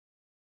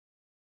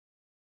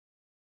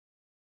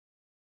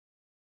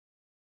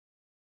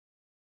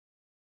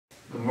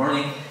Good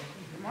morning.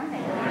 Good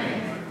morning. Good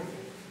morning.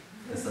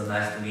 It's so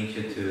nice to meet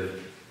you too.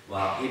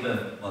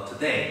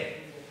 Today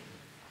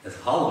is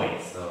Halloween,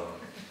 so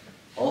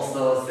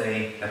also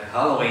say Happy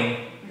Halloween.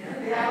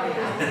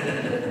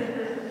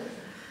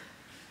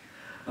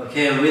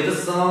 Okay, with the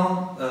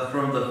song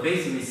from the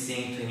Faith We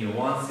Sing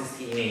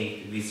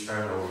 2168, we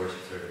start our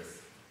worship service.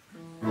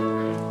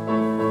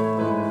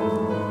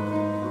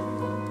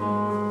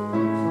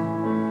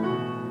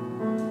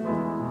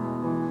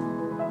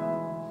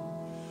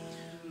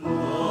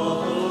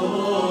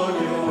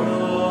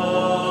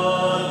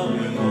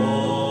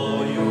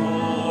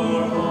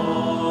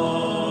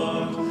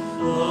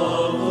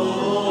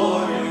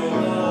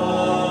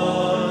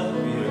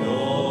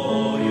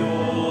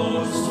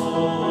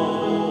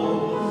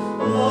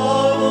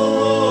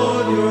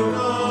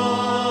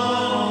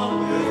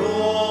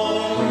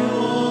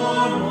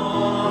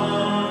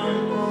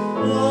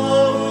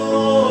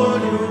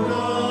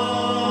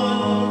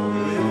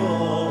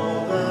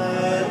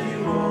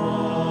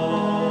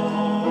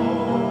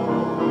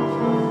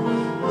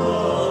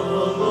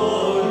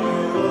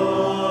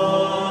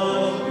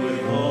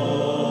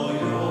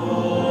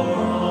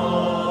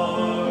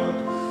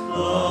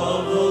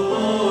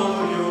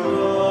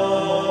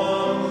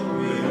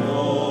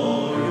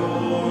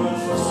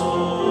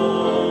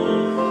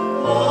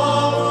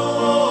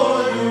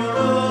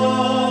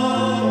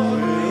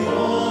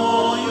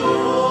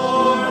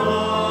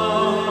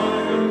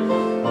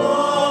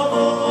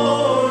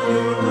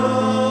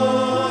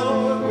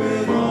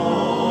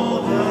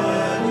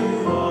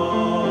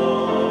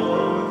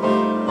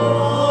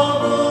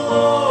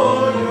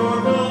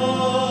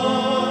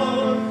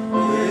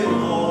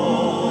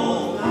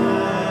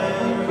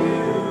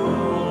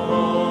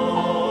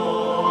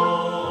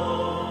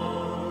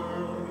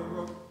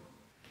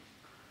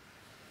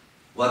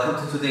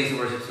 Welcome to today's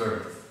worship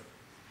service.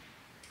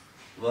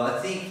 Well, I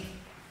think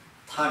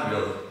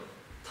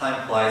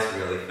time flies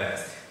really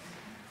fast.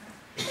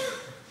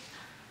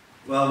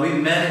 Well, we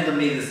met in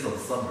the midst of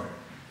summer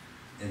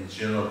in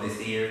June of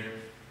this year,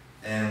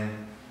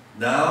 and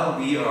now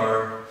we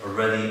are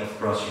already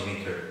approaching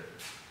winter.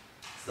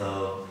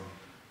 So,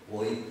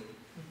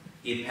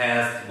 it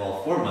passed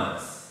 4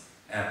 months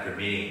after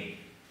meeting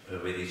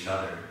with each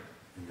other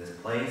in this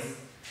place,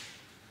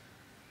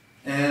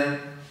 and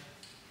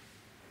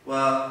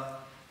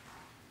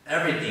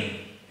everything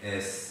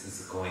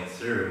is going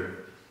through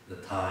the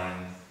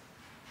time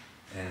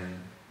and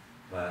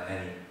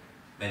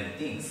many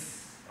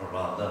things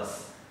around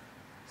us.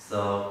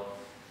 So,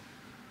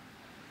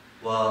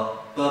 but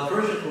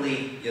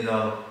fortunately,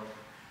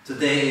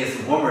 today is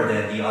warmer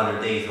than the other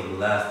days of the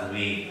last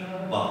week.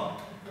 Well,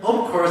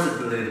 of course,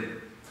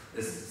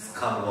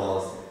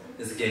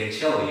 it's getting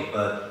chilly,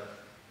 but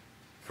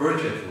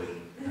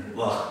fortunately,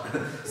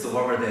 it's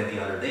warmer than the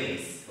other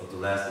days of the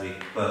last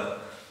week. But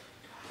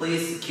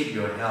please keep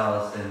your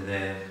health, and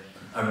then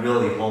I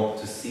really hope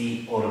to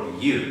see all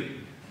of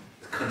you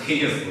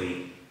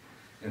continuously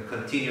with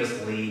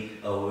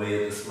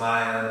a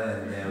smile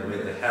and then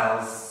with the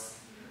health.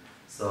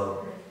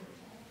 So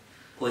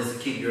please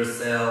keep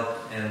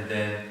yourself, and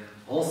then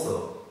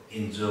also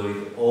enjoy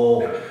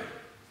all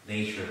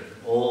nature,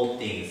 all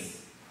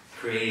things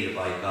created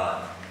by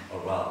God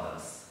around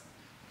us.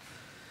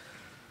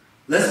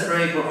 Let's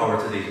pray for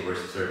our today's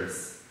worship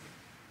service.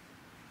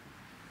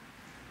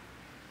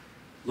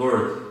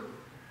 Lord,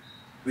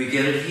 we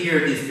gather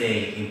here this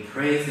day in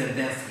praise and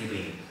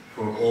thanksgiving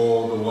for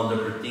all the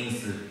wonderful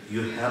things that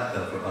you have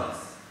done for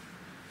us.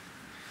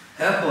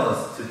 Help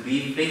us to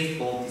be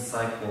faithful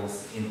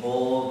disciples in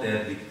all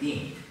that we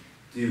think,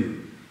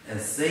 do, and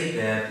say,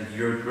 that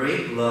your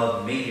great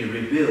love may be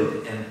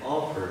revealed and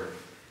offer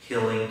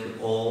healing to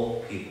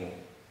all people.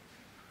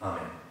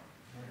 Amen.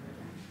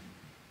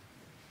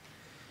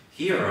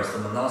 Here are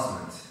some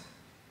announcements.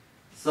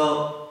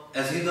 So,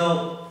 as you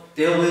know,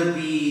 there will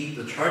be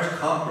the church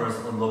conference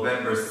on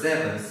November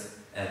 7th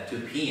at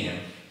 2 p.m.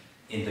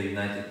 in the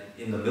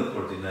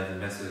Milford United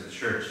Methodist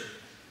Church.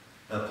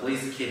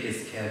 Please keep it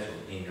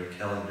scheduled in your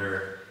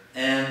calendar.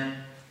 And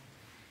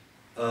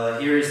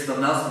here is the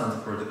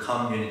announcement for the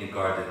Community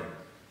Garden.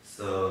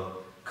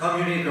 So,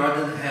 Community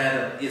Garden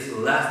had its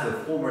last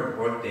formal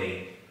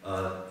workday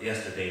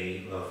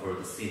yesterday for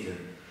the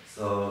season.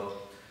 So,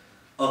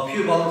 a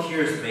few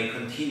volunteers may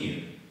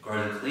continue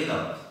garden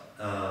cleanup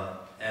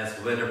as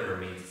weather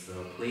permits.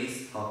 So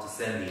please talk to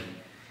Sandy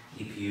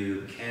if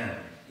you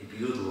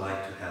would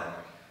like to help.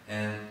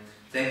 And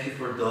thank you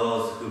for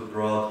those who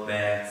brought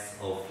bags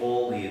of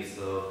fall leaves,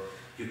 so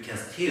you can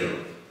still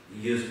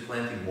use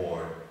plenty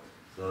more.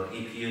 So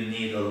if you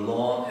need a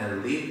lawn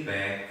and leaf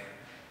bag,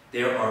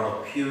 there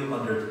are a few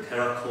under the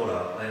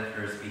terracotta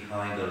planters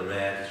behind the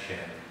red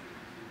shed.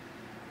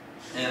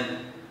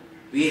 And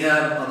we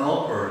have an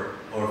offer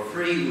or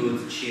free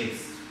wood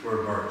chips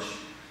for merch.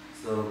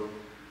 So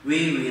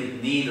we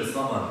will need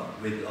someone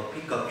with a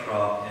pickup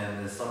truck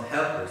and some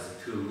helpers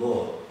to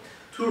load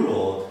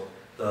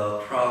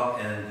the truck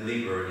and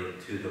deliver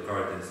it to the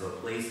garden. So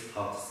please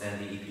talk to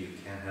Sandy if you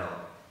can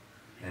help.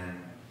 And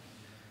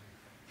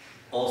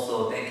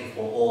also thank you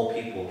for all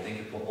people. Thank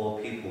you for all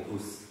people who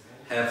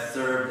have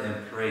served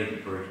and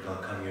prayed for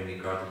Community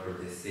Garden for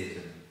this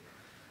season.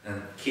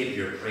 And keep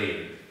your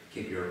prayer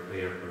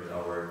for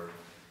our,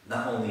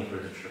 not only for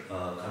the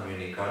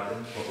Community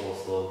Garden, but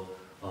also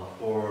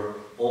for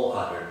all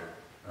other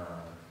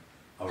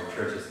our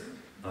church's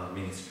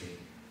ministry.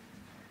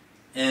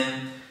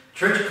 And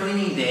church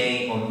cleaning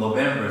day on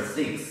November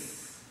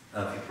 6th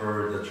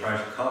before the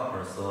church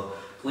conference. So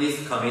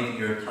please commit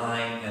your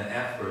time and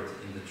effort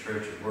in the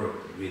church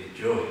work with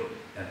joy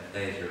and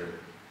pleasure.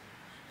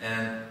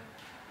 And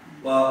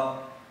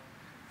well,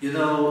 you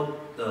know,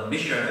 the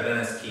Michelle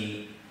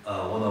Evanesky,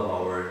 one of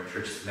our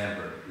church's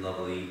member,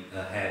 lovely,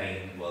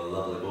 having a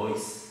lovely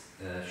voice.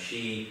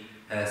 She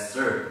has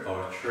served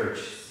our church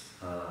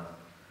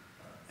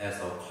as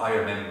a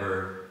choir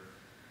member.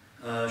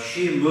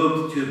 She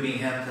moved to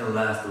Binghamton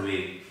last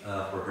week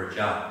for her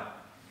job.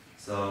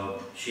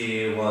 So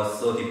she was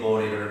so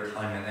devoted her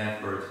time and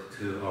effort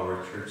to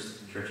our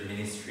church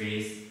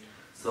ministries.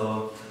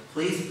 So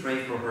please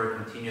pray for her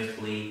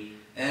continuously.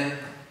 And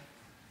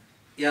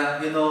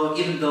yeah, you know,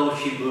 even though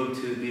we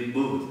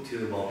moved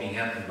to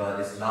Binghamton, but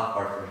it's not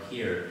far from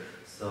here.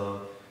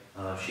 So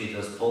she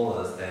just told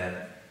us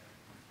that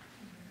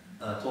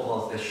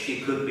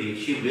she will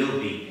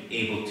be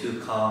able to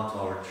come to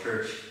our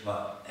church,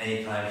 but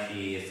anytime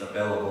she is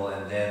available.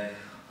 And then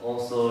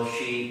also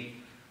she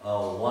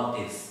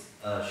wanted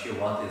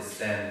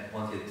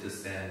to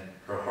send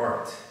her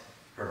heart,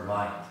 her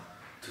mind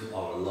to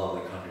our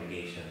lovely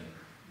congregation.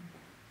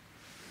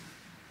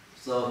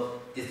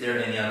 So, is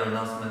there any other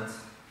announcements?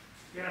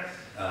 Yes.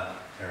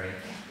 Harry?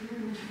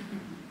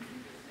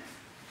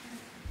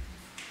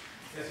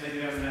 Yes, I do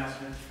have an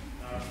announcement.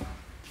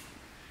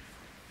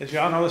 As you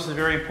all know, this is a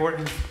very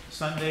important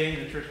Sunday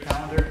in the church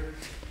calendar,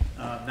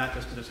 not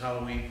just because it's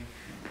Halloween.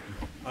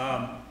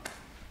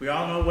 We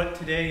all know what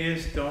today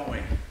is, don't we?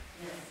 Yes.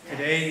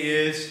 Today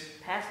is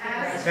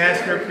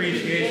Pastor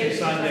Appreciation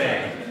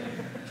Sunday.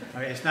 I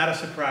mean, it's not a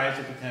surprise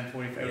at the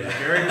 10:45. It was a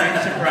very big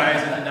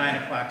surprise at the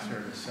 9 o'clock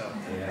service. So,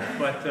 Yeah.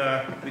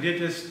 but we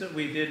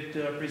did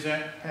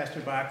present Pastor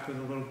Bach with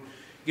a little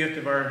gift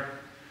of our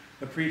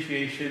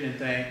appreciation and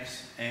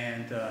thanks.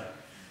 And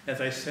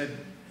as I said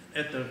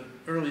at the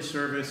early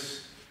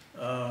service,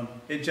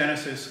 in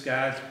Genesis,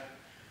 God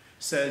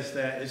says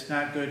that it's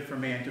not good for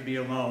man to be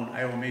alone.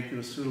 I will make you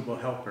a suitable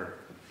helper.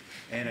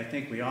 And I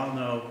think we all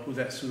know who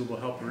that suitable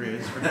helper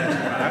is for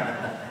Pastor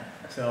Bach.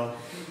 So,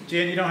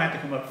 Jan, you don't have to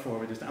come up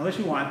forward this time. Unless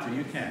you want to,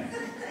 you can.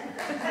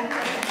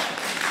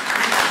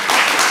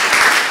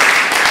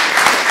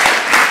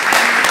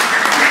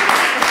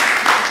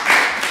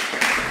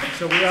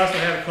 So we also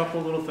have a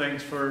couple little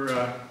things for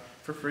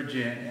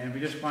Jan, and we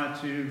just want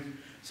to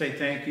say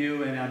thank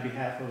you, and on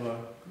behalf of a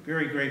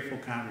very grateful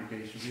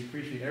congregation. We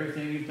appreciate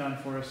everything you've done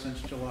for us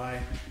since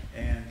July,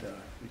 and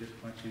we just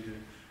want you to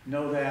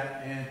know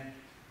that, and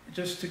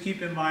just to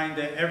keep in mind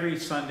that every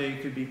Sunday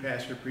could be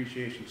Pastor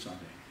Appreciation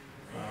Sunday.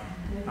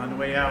 On the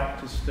way out,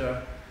 just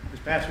because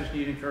pastors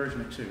need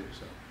encouragement too,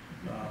 so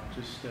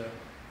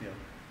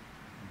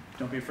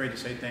don't be afraid to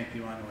say thank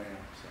you on the way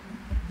out. So,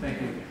 thank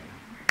you again.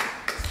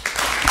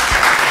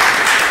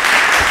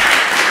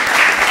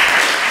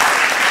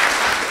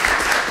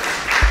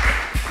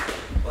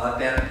 Well,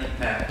 that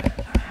impact.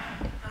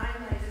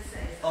 I'd like to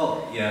say something.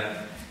 Oh,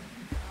 yeah.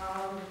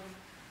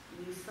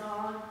 We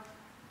saw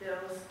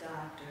Bill's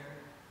doctor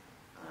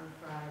on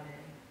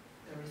Friday.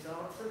 The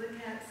results of the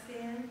CAT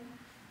scan,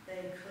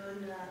 they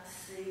could not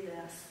see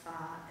that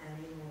spot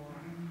anymore.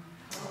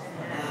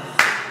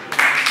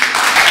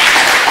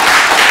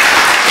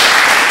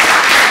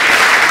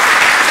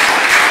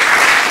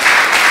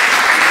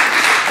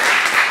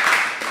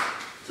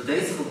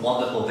 Today's a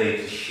wonderful day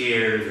to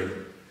share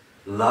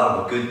a lot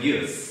of good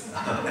news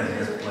in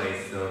this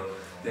place. So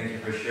thank you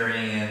for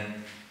sharing.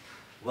 And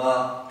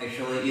well,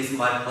 actually, it's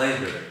my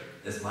pleasure.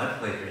 It's my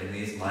pleasure and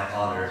it's my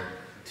honor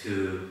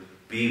to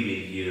be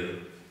with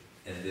you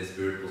in this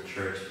beautiful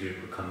church,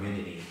 beautiful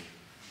community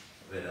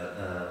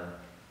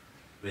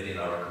within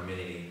our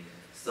community.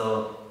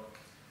 So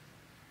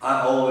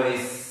I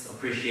always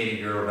appreciate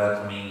your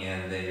welcoming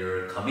and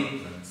your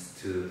commitments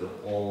to the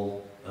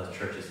whole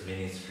church's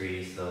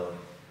ministry. So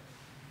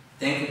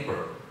thank you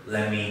for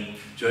letting me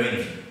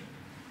join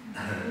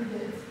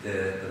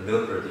the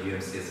Milford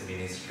UMC's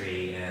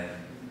ministry and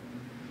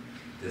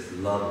this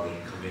lovely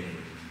community.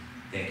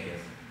 Thank you.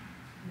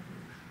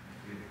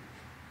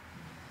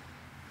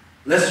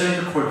 Let's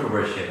join the court to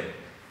worship.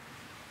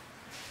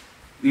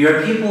 We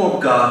are people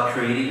of God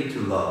created to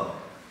love.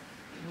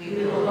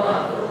 We will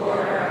love the Lord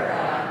our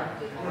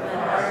God with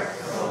heart,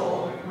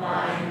 soul,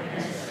 mind,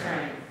 and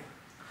strength.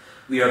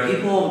 We are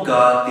people of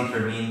God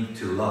determined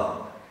to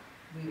love.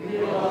 We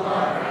will love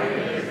our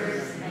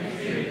neighbors and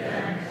treat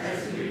them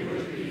as we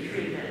would be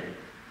treated.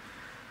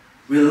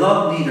 We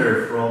love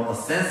neither from a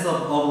sense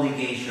of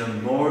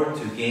obligation nor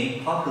to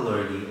gain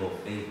popularity or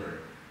favor.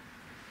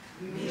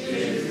 We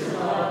choose to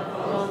love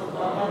both the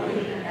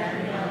lovely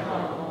and the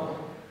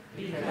unlovable,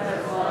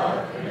 because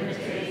love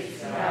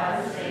imitates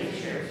God's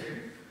nature.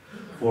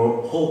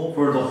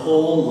 For the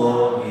whole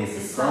law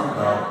is summed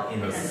up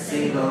in a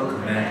single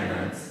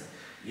commandment: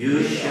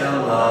 you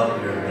shall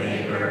love your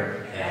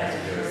neighbor as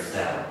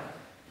yourself.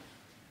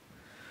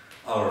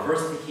 Our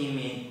first hymn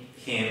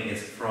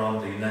is from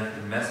the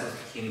United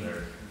Methodist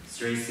Hymnal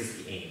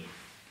 368.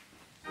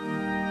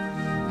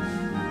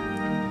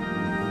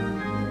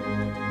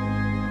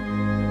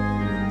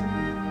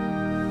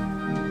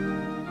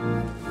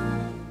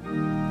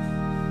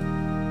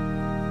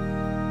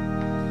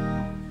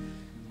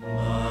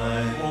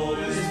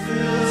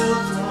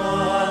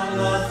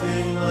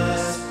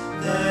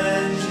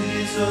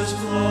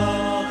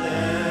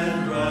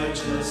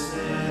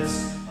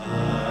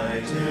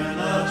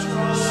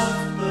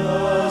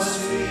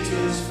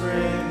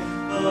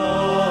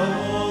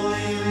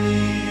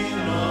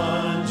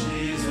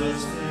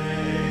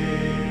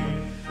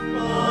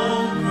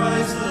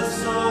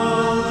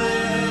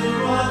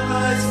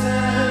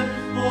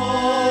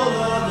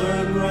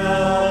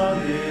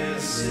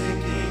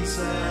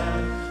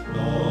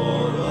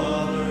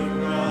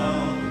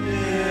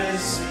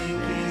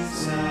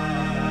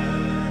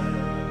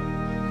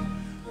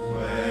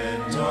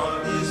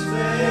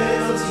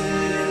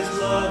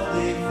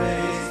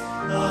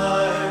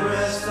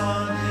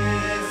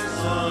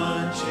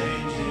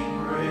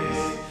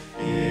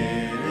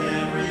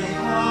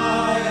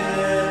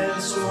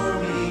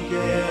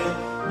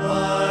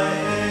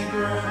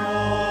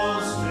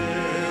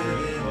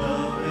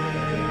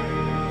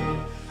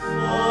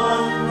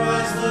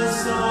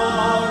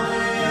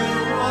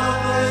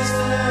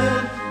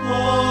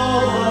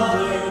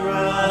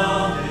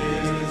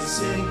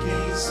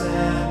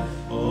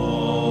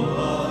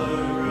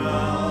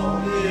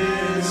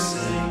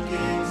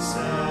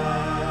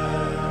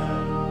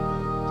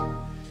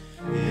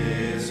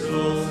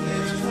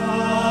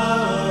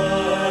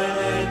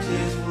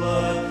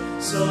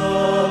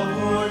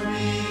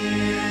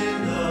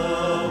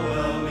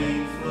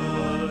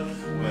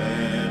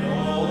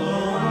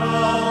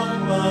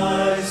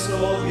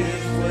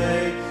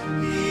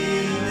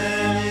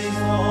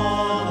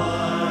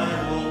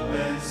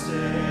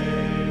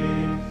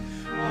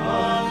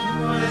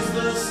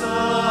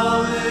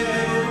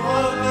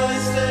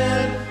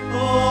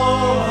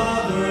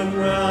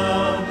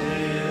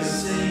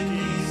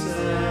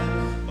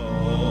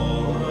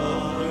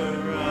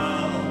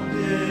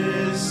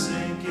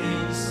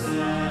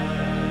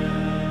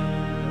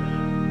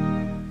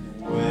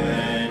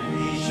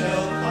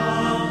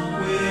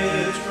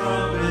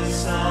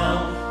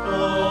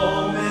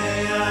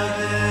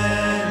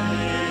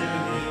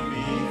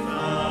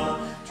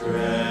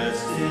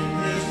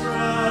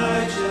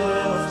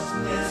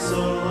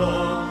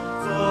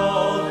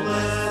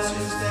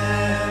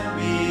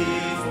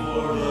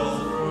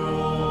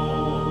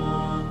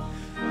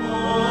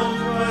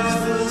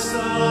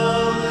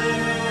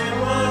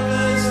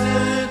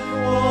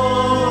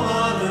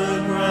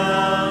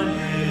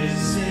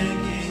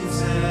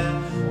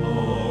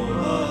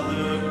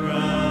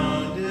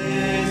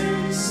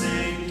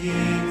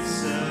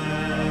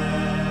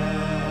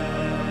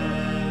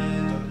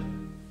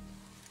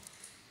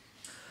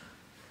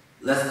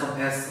 Let's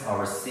confess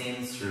our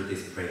sins through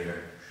this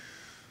prayer.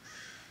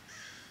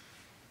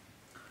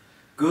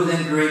 Good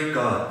and great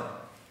God,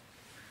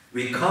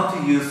 we come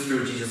to you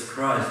through Jesus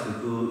Christ,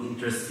 who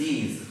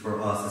intercedes for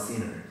us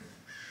sinners.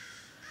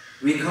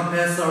 We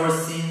confess our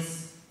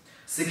sins,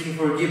 seeking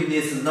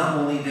forgiveness not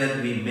only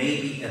that we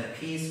may be at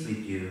peace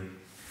with you,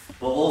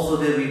 but also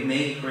that we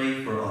may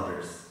pray for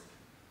others.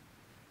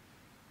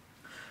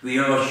 We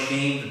are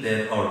ashamed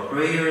that our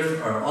prayers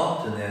are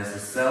often as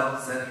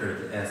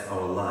self-centered as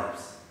our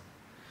lives.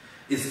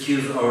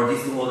 Excuse our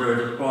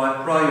disordered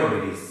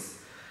priorities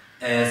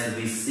as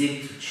we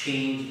seek to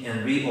change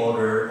and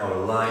reorder our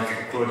lives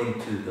according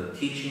to the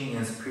teaching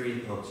and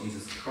spirit of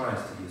Jesus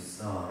Christ,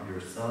 your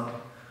Son,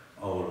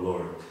 our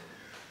Lord.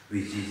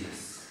 With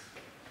Jesus,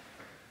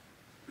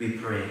 we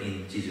pray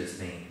in Jesus'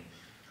 name.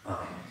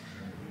 Amen.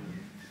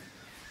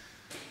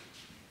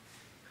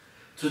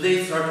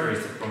 Today's scripture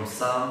is from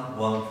Psalm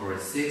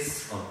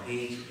 146 on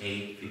page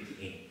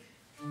 858.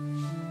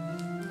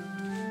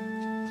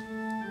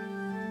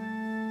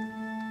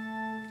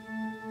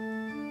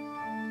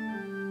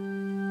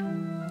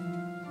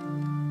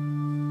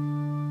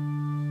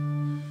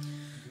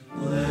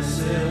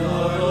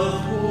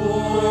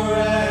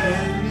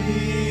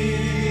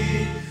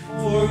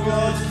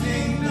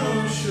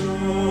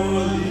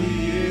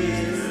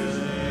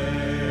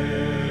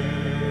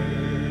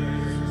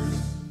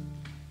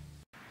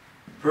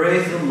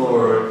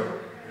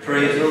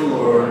 Praise the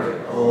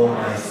Lord, O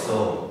my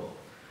soul.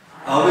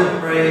 I will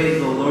praise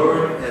the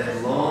Lord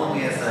as long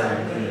as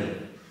I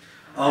live.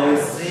 I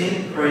will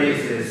sing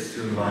praises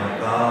to my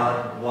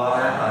God while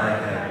I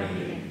have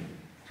need.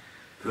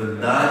 Put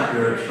not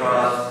your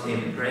trust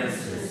in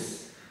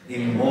princes,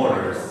 in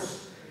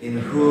mortals, in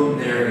whom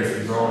there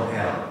is no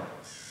help.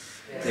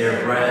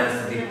 Their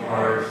breath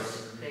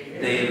departs,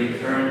 they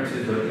return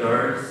to the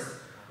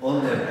earth.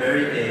 On that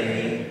very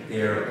day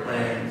their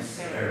plans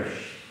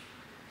perish.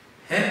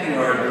 Happy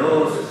are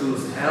those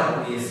whose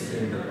help is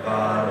in the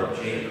God of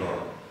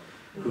Jacob,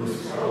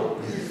 whose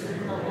hope is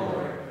in the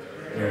Lord,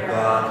 their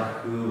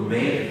God, who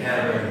made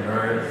heaven and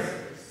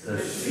earth, the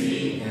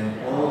sea,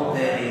 and all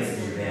that is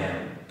in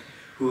them,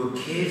 who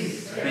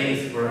keeps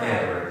faith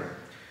forever,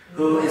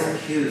 who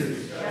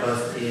executes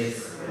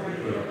justice for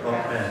the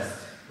oppressed,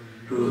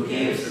 who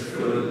gives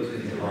food to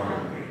the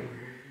hungry.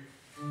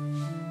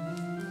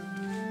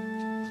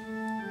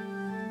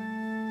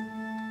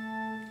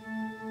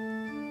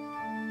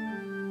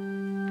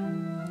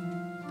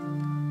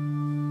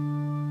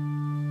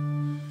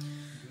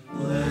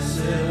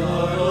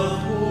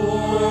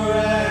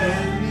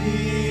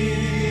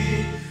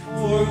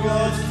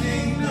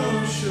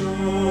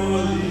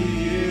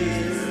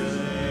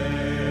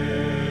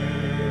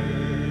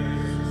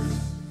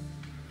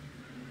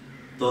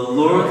 The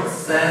Lord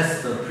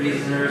sets the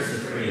prisoners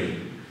free.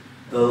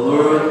 The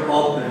Lord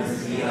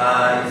opens the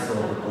eyes of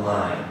the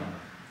blind.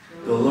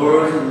 The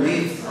Lord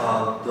lifts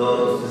up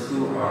those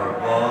who are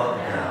bowed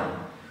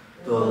down.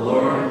 The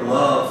Lord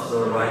loves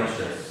the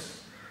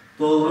righteous.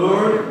 The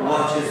Lord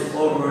watches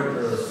over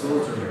the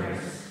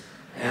sojourners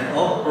and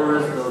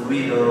offers the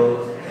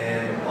widow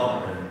and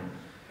orphan.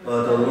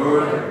 But the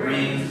Lord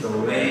brings the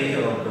way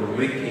of the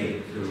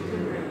wicked to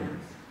ruin.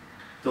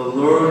 The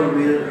Lord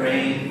will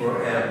reign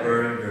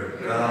forever, your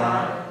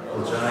God,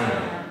 O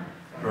Zion,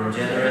 from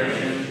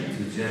generation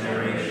to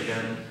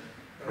generation.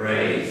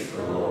 Praise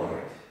the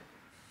Lord.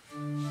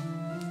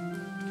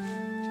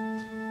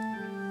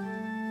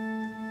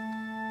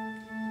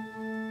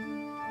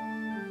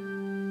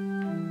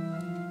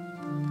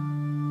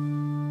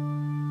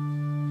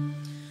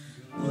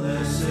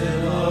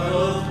 Blessed are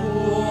the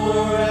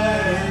poor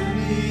and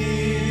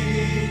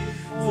needy,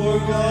 for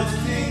God's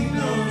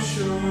kingdom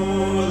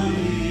surely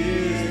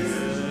is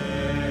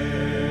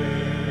theirs.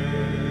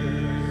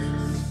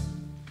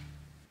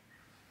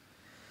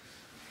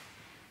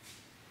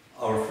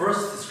 Our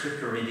first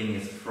scripture reading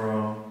is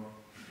from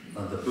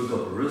the book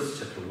of Ruth,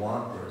 chapter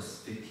 1, verse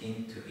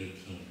 15 to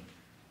 18.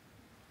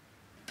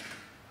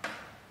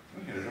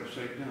 I had it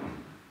upside down.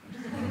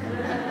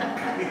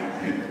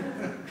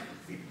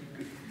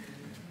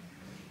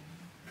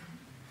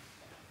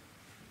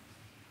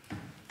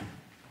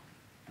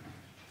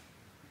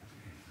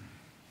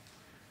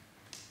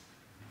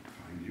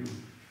 Find you.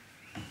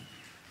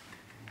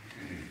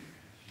 Okay.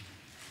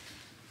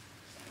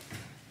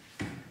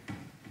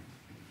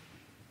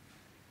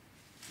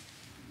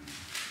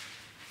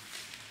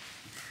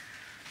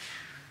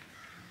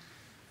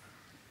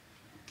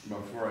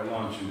 Before I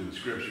launch into the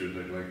scriptures,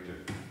 I'd like to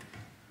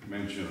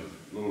mention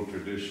a little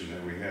tradition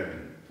that we had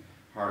in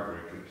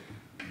Hardwick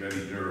that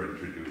Betty Durr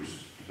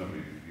introduced. Some of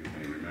you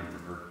may remember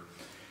her.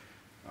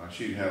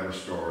 She'd have a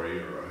story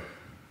or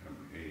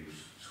a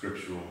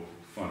scriptural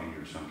funny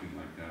or something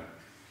like that.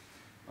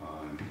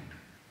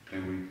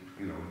 And we,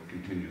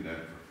 continued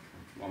that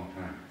for a long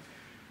time.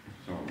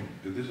 So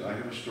I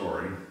have a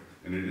story,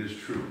 and it is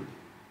true.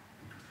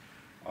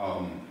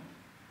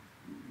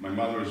 My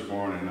mother was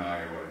born in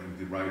Iowa, and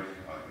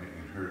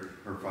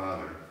her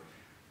father,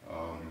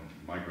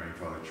 my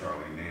grandfather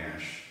Charlie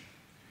Nash,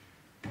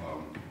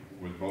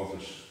 was both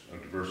a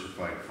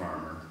diversified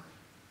farmer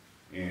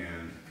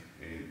and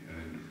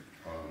an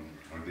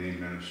ordained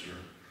minister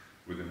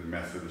within the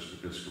Methodist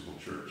Episcopal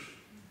Church.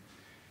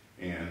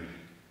 And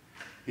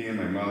he and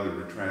my mother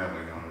were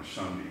traveling on a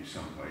Sunday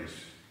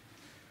someplace,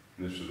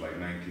 and this was like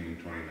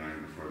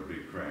 1929 before the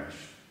big crash.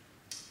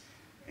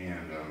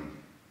 And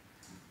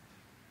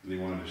they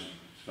wanted to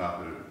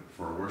stop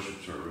for a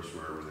worship service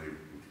wherever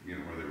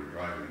where they were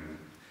driving.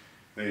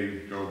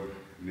 They drove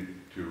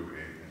to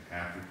an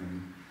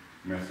African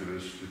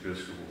Methodist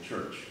Episcopal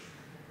church,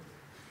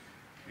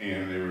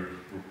 and they were,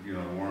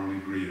 warmly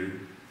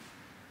greeted.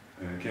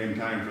 And it came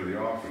time for the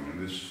offering,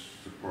 and this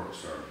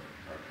supports our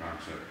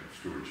concept of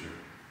stewardship.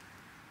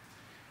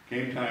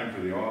 Came time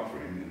for the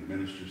offering, and the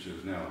minister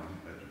says, "Now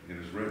it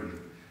is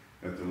written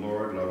that the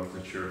Lord loveth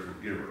a cheerful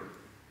giver.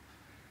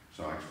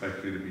 So I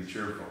expect you to be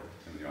cheerful."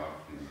 And the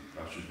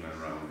ushers went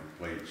around with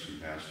plates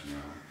and passed them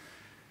around,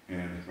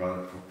 and brought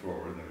it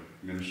forward.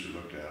 The minister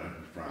looked at it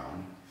and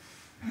frowned.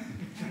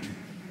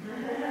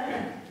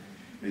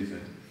 He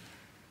said,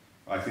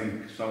 "I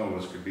think some of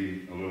us could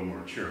be a little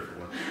more cheerful.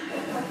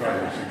 Let's try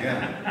this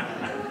again."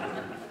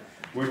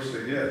 Which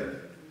they did.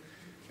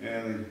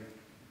 And,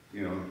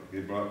 they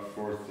brought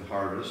forth the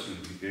harvest,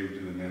 and he gave it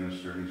to the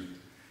minister, and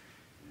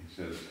he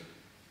says,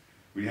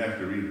 "We have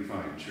to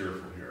redefine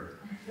cheerful here."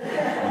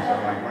 And so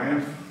my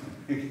grandfather,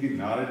 he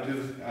nodded to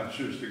the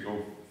ushers to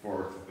go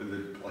forth with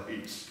the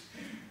plates.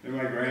 And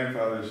my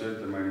grandfather said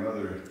to my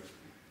mother,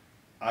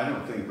 "I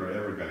don't think we're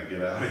ever going to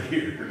get out of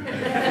here."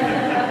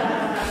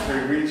 So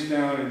he reached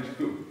down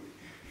into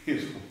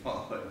his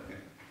wallet,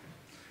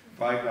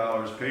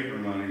 $5 paper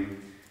money,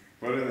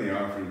 put it in the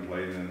offering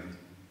plate, and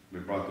we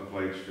brought the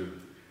plates to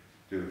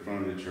the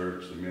front of the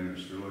church. The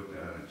minister looked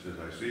at it and says,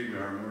 "I see we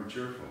are more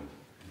cheerful.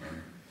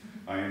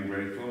 I am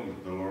grateful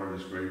that the Lord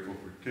is grateful,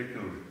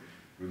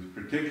 with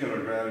particular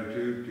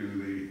gratitude to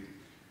the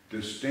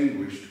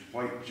distinguished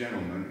white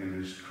gentleman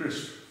in his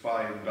crisp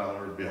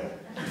 $5 bill."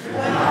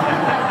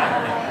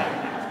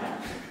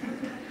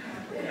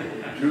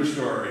 True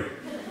story.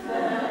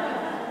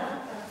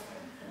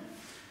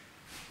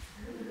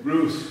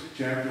 Ruth,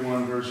 chapter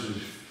 1, verses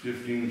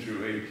 15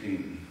 through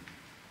 18.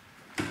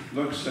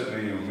 Look, said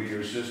Naomi,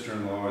 your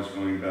sister-in-law is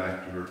going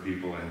back to her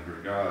people and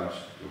her gods.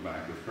 Go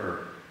back with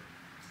her.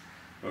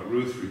 But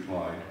Ruth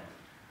replied,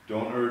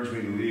 don't urge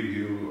me to leave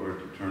you or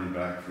to turn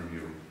back from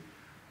you.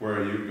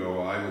 Where you go,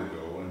 I will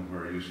go, and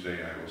where you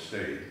stay, I will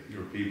stay.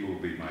 Your people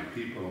will be my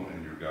people,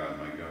 and your God,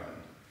 my God.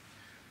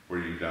 Where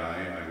you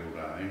die, I will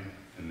die,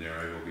 and there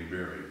I will be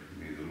buried.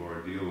 May the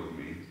Lord deal with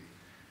me,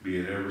 be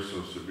it ever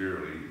so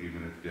severely,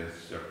 even if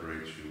death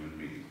separates you and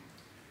me.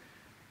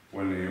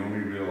 When Naomi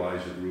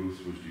realized that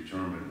Ruth was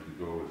determined to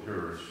go with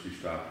her, she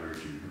stopped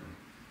urging her.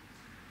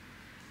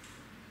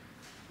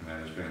 And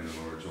that has been the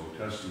Lord's Old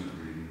Testament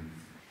reading.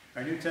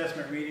 Our New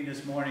Testament reading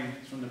this morning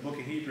is from the book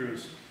of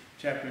Hebrews,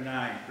 chapter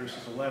 9,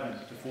 verses 11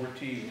 to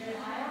 14.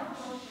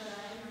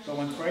 But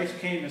when Christ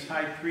came as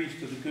high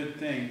priest of the good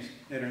things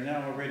that are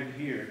now already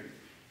here,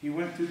 he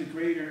went through the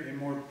greater and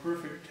more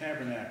perfect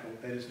tabernacle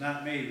that is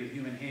not made with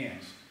human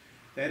hands.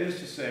 That is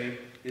to say,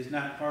 is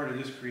not part of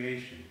this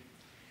creation.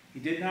 He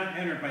did not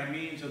enter by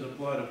means of the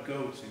blood of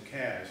goats and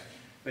calves,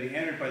 but he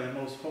entered by the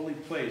most holy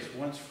place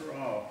once for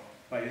all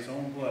by his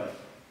own blood,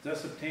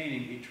 thus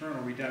obtaining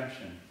eternal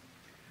redemption.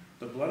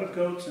 The blood of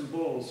goats and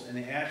bulls and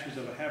the ashes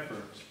of a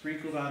heifer,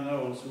 sprinkled on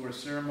those who are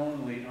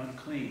ceremonially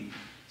unclean,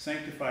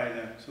 sanctify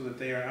them so that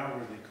they are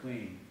outwardly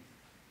clean.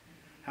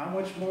 How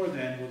much more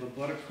then will the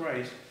blood of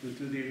Christ, who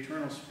through the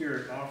eternal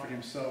Spirit offered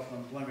himself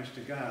unblemished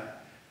to God,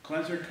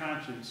 cleanse our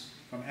conscience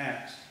from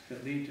acts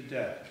that lead to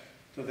death,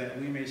 so that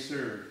we may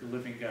serve the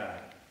living God.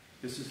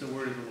 This is the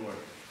word of the Lord.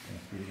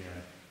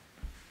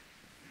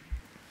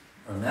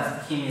 Our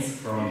next hymn is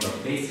from the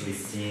Faith We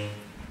Sing,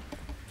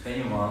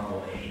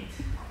 2108.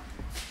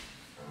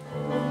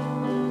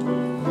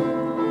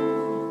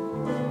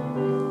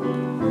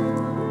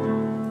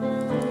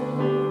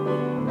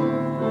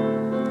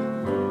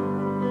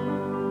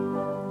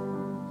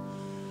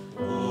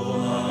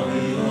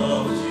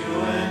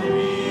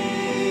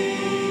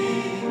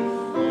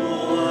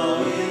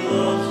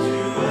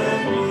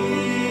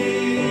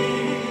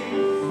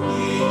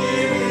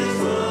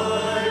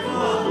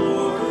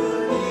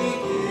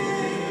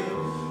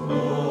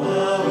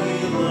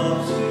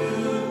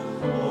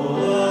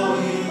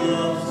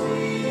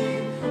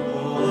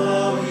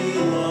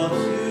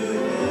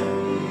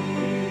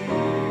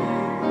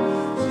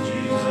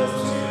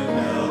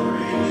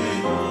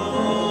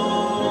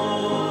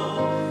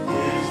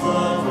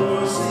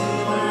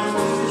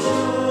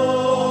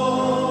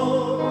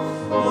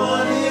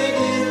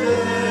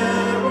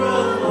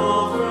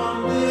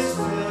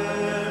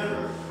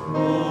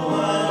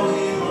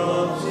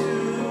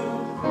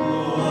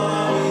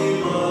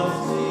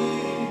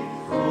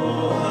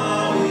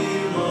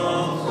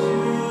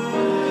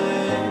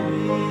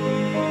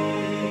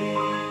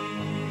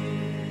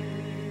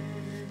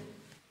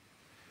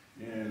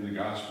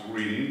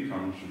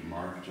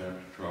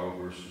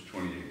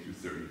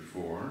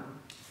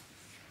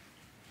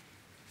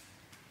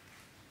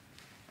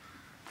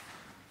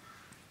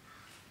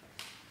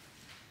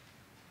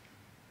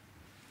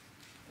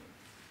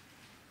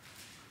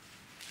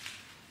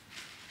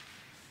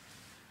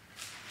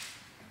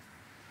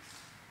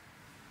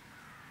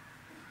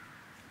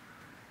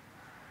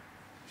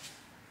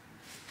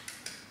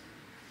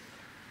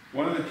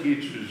 One of the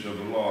teachers of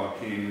the law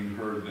came and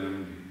heard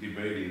them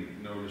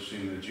debating.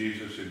 Noticing that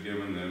Jesus had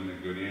given them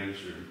a good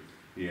answer,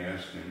 he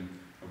asked him,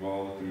 of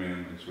all the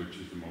commandments, which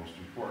is the most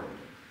important?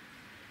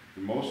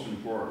 The most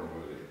important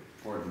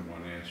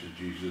one, answered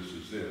Jesus,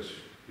 is this: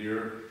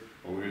 Hear,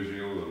 O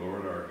Israel, the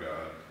Lord our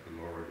God,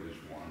 the Lord is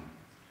one.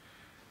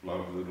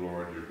 Love the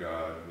Lord your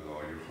God with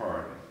all your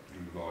heart,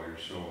 and with all your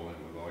soul,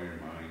 and with all your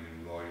mind,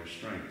 and with all your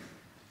strength.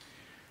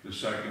 The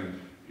second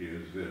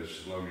is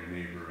this: love your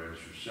neighbor as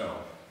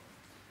yourself.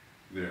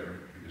 There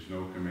is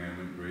no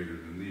commandment greater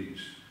than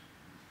these.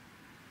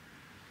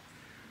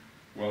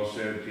 Well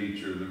said,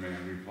 teacher, the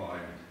man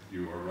replied.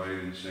 You are right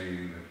in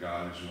saying that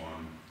God is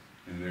one,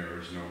 and there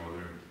is no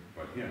other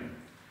but him.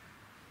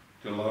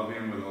 To love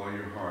him with all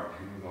your heart,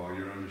 and with all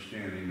your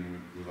understanding,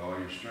 and with all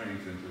your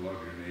strength, and to love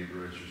your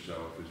neighbor as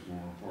yourself is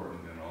more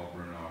important than all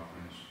burnt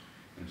offerings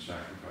and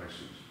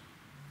sacrifices.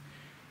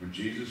 When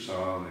Jesus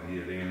saw that he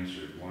had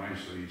answered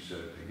wisely, he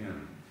said to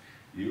him,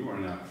 You are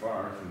not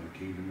far from the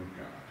kingdom of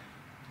God.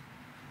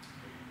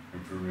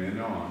 And from then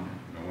on,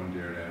 no one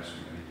dared ask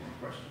him any more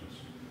questions.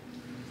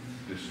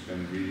 This has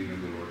been the reading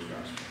of the Lord's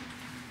Gospel.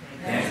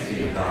 Thanks be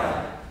to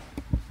God.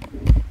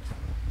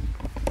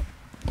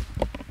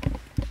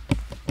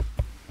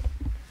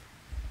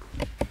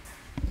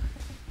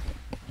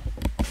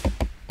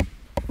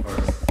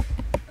 First,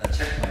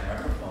 check my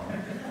microphone.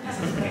 Is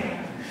it okay?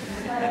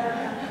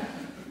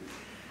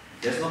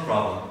 There's no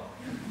problem.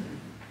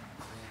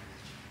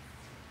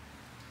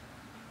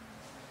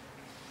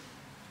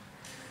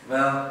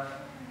 Well,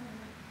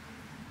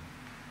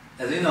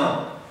 as you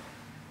know,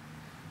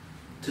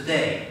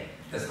 today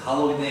is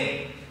Halloween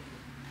Day.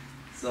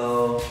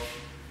 So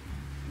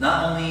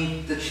not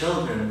only the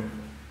children,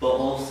 but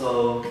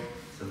also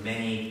the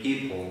many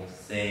people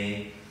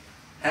say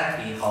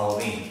Happy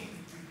Halloween.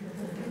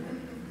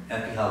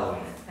 Happy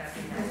Halloween.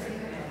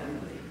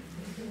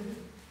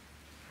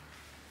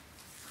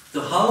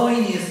 The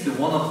Halloween is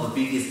one of the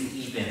biggest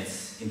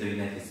events in the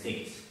United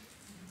States.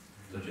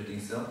 Don't you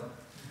think so?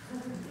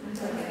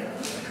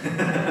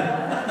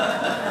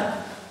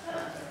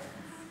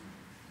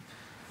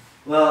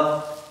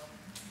 Well,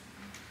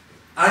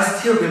 I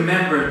still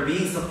remember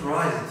being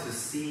surprised to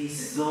see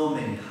so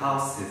many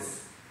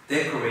houses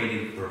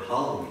decorated for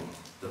Halloween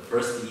the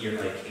first year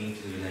I came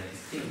to the United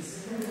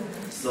States.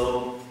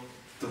 So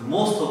the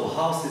most of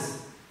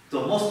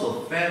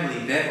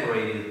family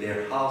decorated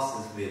their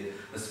houses with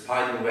a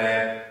spider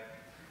web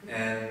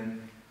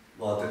and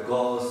the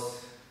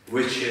ghosts,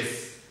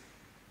 witches,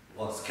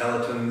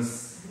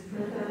 skeletons,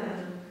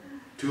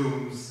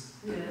 tombs,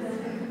 a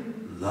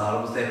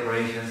lot of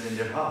decorations in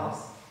their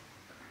house.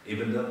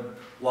 Even though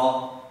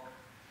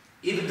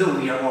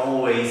we are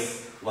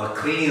always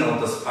cleaning up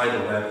the spider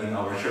web in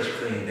our church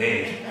cleaning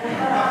day,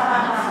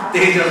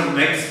 they just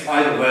make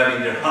spider web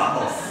in their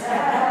house.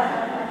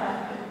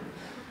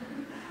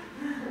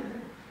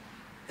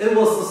 It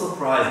was so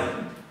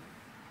surprising.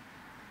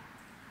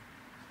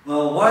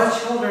 Well, while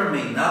children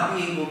may not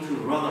be able to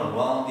run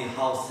around the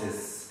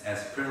houses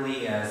as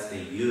freely as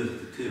they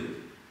used to,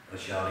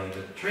 shouting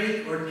the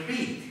trick or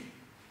treat,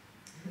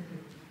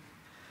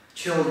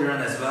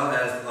 children as well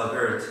as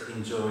adults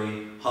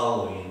enjoy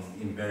Halloween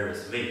in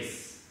various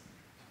ways.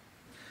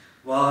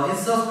 While in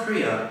South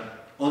Korea,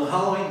 on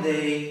Halloween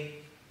day,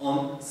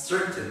 on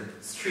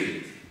certain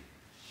street,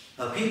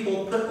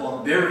 people put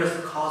on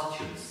various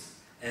costumes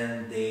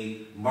and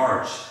they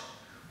marched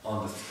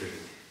on the street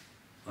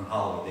on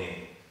Halloween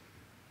day.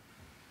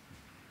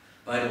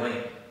 By the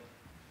way,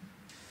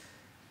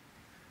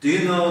 do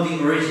you know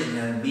the origin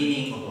and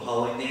meaning of the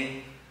Halloween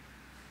day?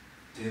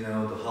 Do you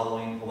know the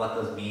Halloween, what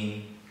does it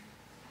mean?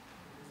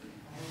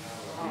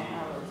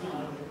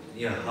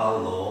 Yeah,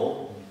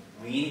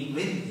 Halloween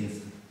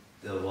is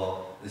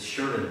the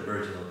shortened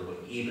version of the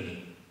word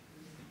evening.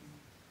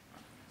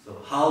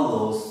 So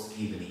Hallows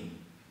evening.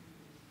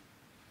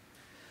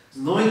 So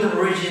knowing the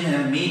origin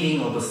and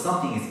meaning of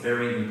something is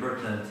very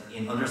important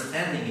in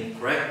understanding it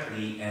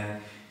correctly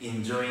and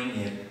enjoying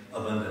it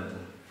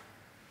abundantly.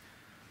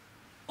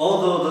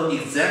 Although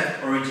the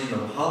exact origin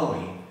of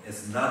Halloween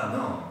is not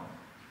known,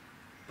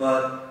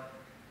 but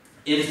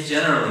it is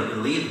generally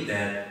believed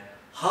that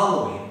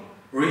Halloween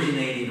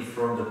originated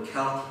from the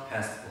Celtic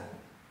festival.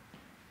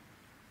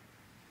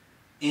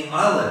 In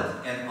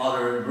Ireland and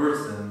other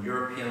Northern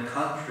European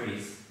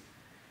countries,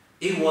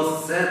 it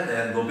was said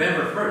that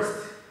November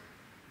 1st,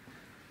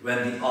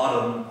 when the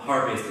autumn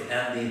harvest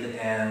ended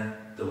and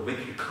the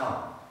winter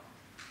came,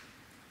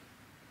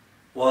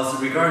 was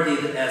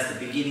regarded as the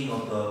beginning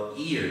of the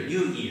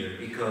new year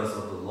because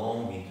of the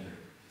long winter.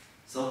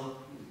 So,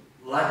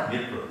 like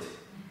midnight.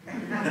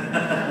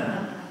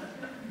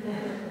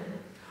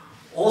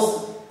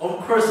 Also,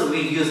 of course,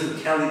 we use the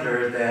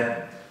calendar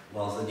that,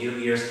 the new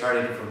year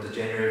started from the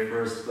January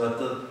 1st,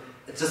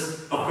 but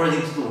just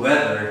according to the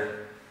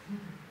weather,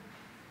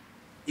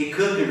 it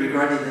could be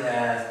regarded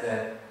as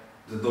that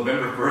the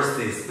November 1st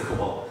is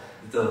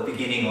the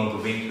beginning of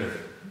the winter.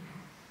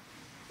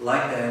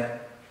 Like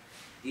that,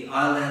 the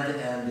island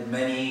and the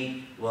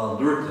many,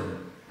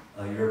 Northern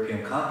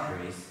European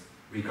countries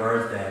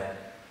regard that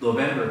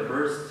November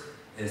 1st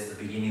is the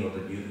beginning of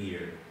the new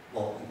year.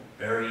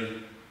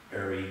 Very,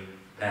 very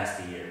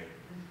past year.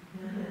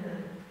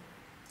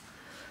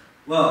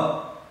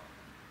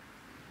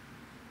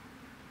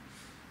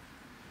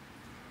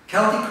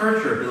 Celtic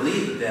culture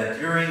believed that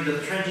during the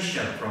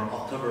transition from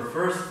October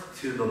 1st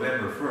to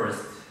November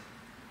 1st,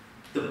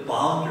 the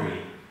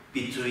boundary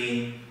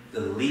between the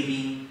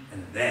living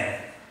and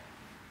death,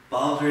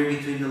 boundary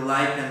between the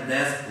life and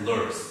death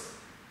blurs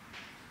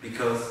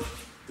because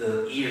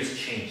the years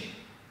change.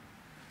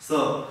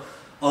 So,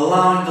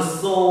 allowing the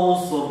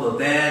souls of the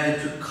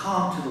dead to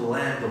come to the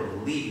land of the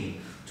living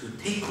to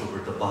take over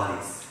the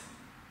bodies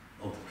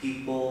of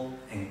people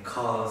and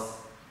cause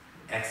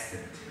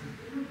accident.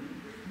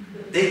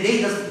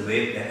 They just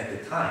believed that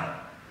at the time.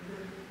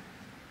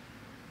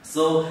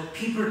 So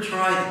people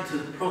tried to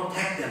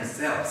protect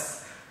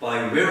themselves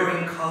by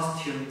wearing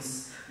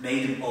costumes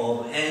made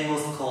of animal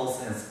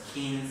skulls and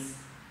skins,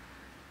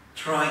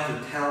 trying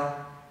to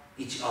tell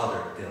each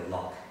other their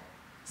luck.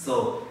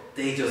 So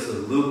they just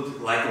looked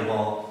like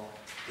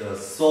the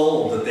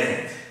soul of the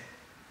dead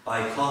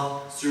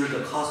through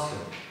the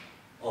costume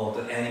of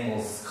the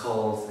animal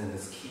skulls and the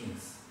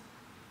skins.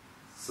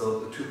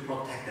 So to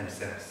protect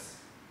themselves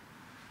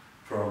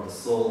from the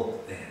soul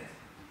of the dead.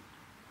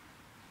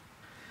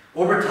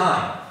 Over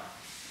time,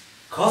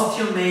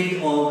 costumes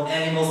made of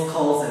animal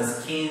skulls and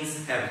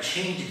skins have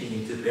changed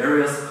into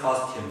various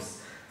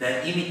costumes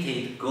that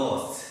imitate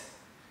ghosts,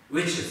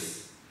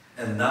 witches,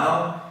 and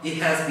now it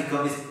has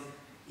become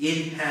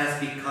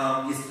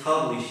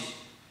established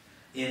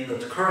in the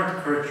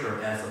current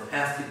culture as a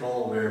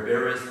festival where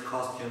various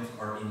costumes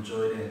are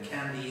enjoyed and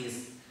candy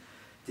is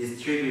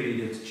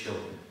distributed to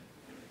children.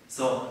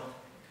 So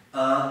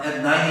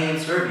At 9 a.m.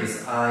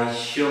 service, I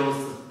showed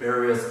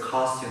various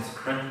costumes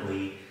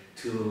currently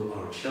to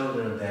our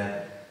children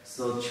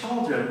so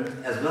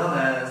children as well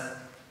as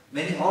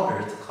many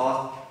others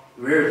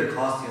wear the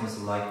costumes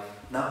like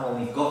not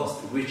only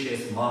ghosts,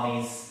 witches,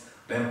 mummies,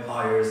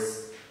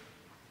 vampires,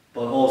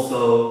 but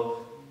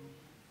also,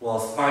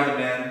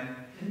 Spider-Man,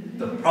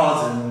 the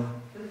Frozen,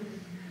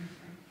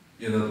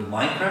 the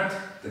Minecraft,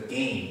 the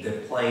game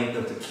that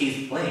the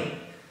kids play.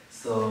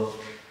 So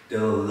there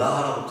are a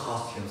lot of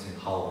costumes in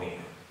Halloween.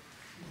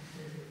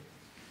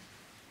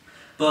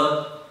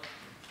 But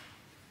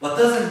what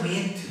does it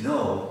mean to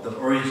know the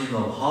origin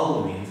of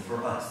Halloween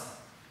for us?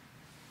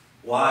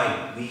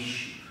 Why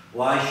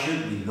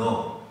should we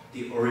know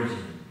the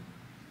origin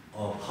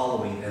of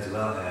Halloween as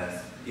well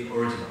as the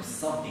origin of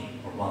something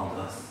around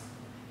us?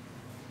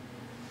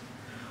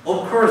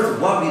 Of course,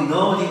 what we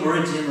know the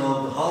origin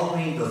of the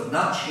Halloween does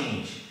not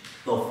change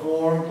the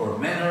form or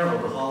manner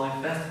of the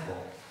Halloween festival.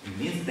 It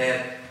means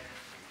that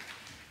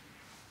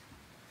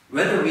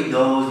whether we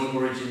know the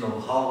origin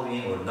of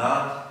Halloween or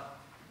not,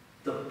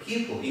 the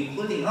people,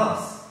 including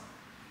us,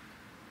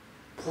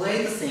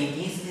 play the same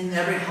things in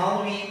every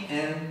Halloween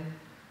and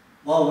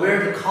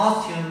wear the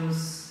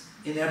costumes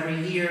in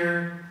every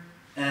year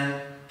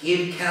and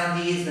give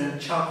candies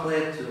and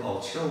chocolate to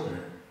our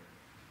children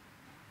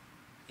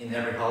in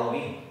every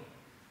Halloween.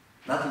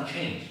 Nothing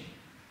changed.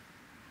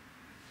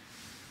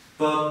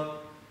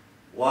 But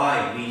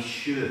why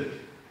should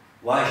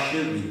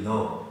we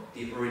know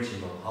the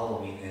origin of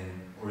Halloween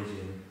and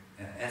origin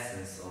and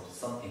essence of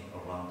something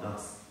around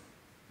us?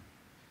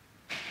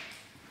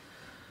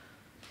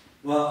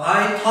 Well,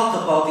 I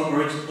talked about the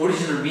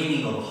original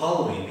meaning of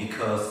Halloween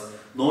because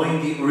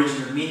knowing the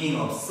original meaning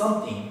of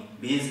something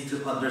means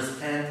to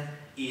understand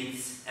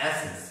its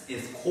essence,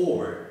 its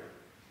core,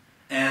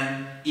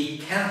 and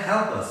it can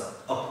help us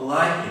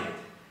apply it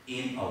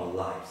in our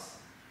lives.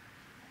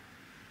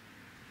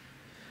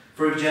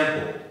 For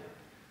example,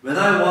 when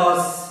I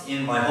was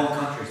in my home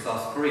country,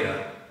 South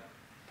Korea,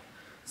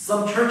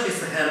 some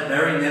churches had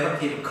very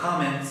negative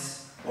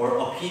comments or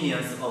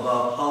opinions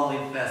about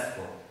Halloween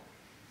festival.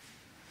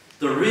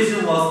 The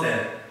reason was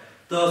that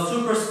the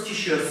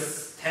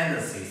superstitious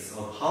tendencies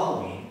of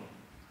Halloween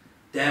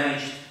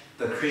damaged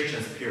the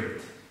Christian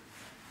spirit.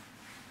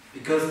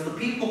 Because the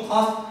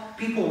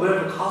people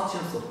wear the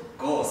costumes of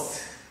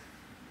ghosts,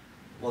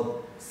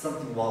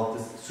 something about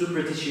the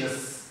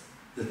superstitious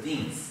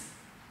things.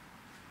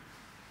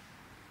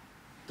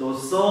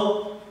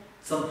 So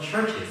some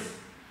churches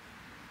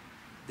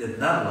did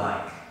not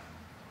like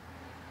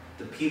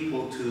the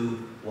people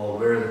to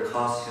wear the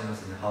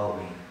costumes in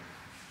Halloween.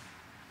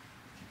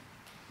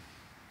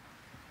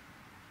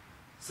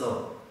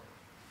 So,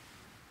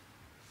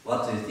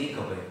 what do you think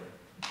of it?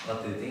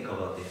 What do you think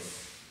about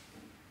this?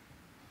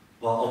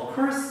 Well, of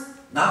course,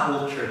 not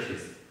all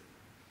churches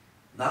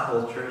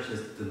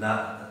do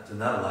not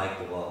like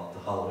the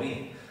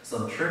Halloween.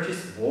 Some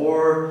churches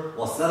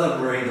will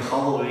celebrate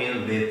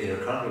Halloween with their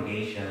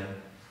congregation,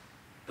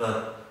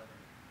 but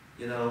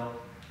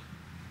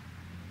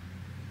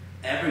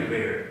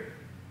everywhere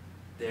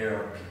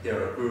there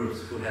are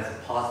groups who has a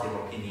positive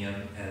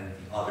opinion and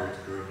the other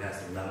group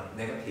has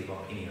negative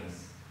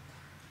opinions.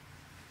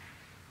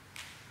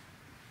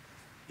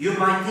 You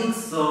might think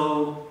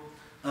so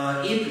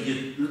if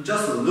you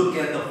just look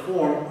at the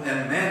form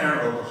and manner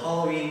of the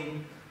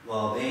Halloween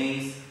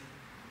days.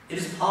 It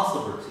is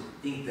possible to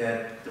think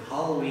that the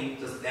Halloween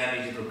just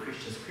damages the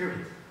Christian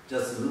spirit,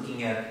 just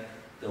looking at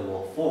the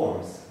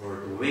forms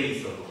or the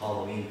ways of the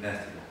Halloween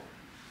festival.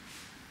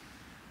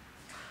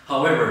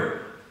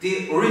 However,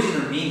 the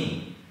original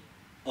meaning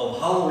of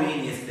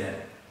Halloween is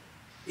that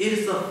it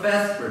is a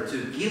festival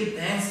to give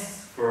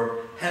thanks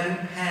for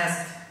having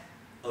passed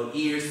a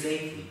year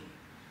safely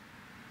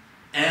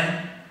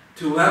and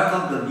to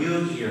welcome the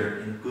new year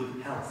in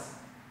good health.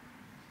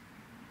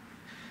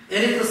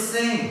 It is the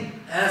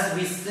same as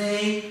we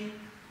say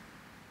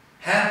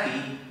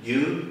Happy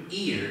New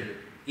Year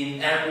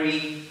in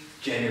every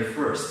January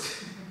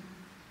 1st.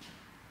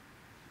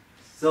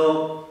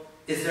 So,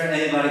 is there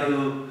anybody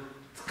who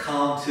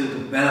come to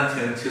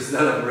Manhattan to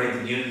celebrate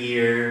the New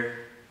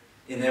Year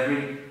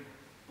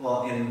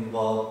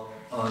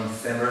on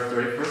December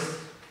 31st?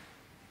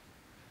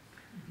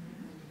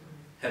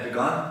 Have you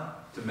gone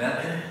to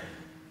Manhattan?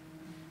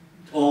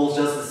 Or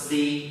just to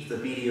see the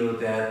video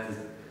that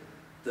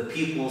the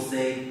people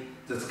say,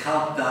 just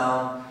count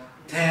down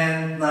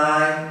 10,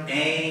 9,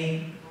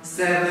 8,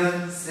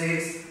 7,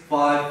 6,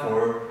 5,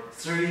 4,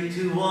 3,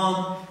 2,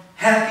 1.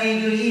 Happy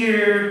New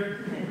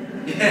Year!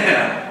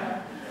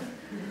 Yeah.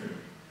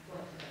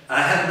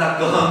 I have not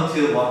gone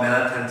to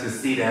Manhattan to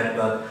see that,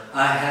 but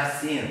I have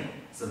seen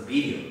some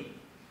video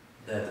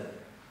that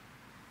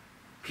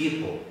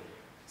people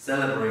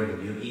celebrate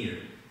the New Year.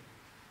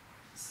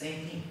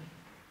 Same thing.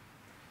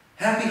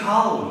 Happy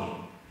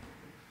Halloween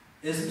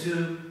is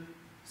to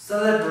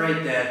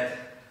celebrate that,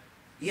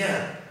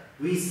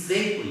 we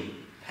safely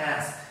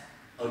passed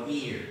a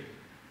year,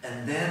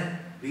 and then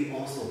we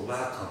also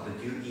welcome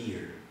the new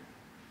year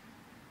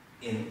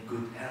in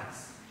good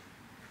health.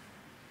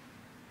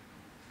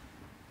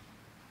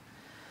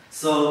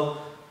 So,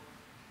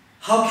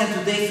 how can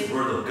today's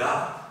Word of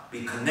God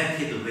be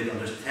connected with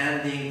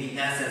understanding the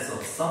essence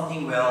of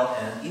something well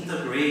and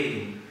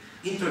integrating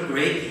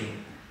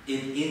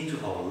it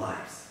into our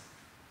lives?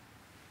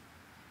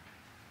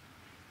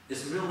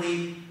 It's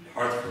really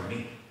hard for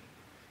me.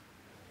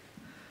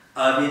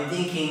 I've been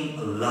thinking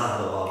a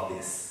lot about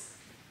this.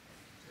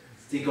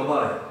 Think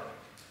about it.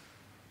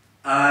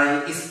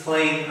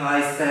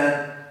 I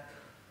said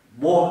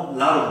a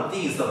lot of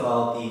things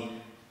about the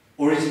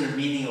original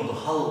meaning of the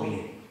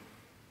Halloween.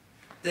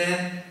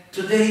 Then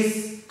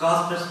today's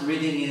gospel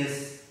reading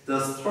is the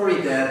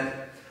story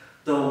that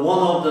one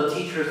of the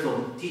teachers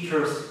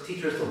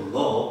of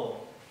law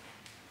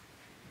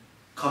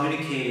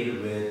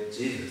communicated with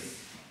Jesus,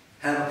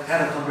 had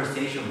a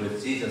conversation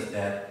with Jesus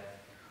that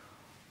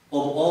of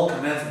all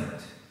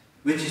commandments,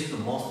 which is the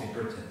most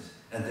important?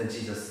 And then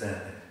Jesus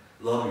said,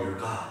 love your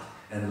God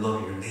and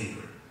love your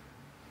neighbor.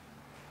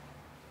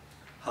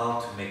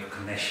 How to make a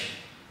connection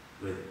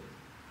with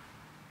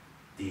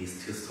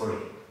these two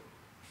stories,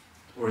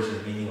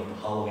 original meaning of the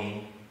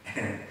Halloween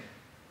and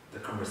the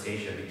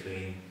conversation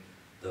between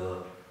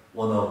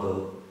one of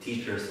the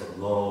teachers of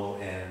law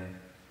and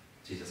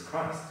Jesus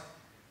Christ.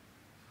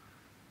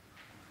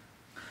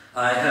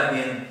 I have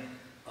been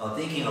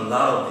thinking a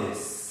lot of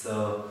this.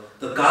 So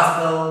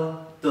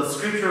the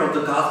scripture of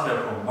the gospel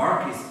from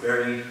Mark is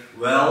very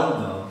well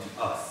known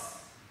to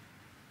us.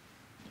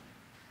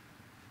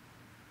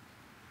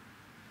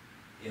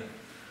 Yeah.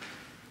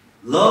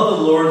 Love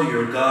the Lord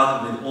your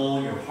God with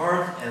all your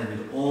heart and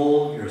with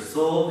all your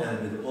soul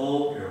and with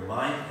all your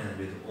mind and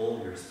with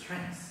all your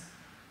strength.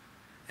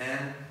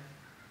 And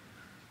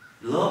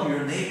love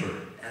your neighbor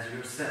as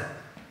yourself.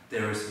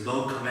 There is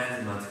no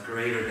commandment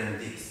greater than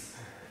this.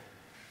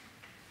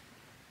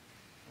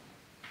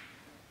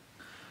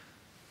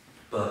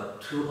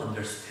 But to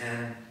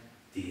understand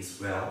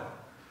this well,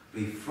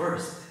 we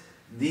first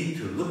need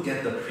to look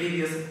at the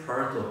previous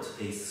part of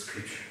today's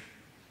scripture.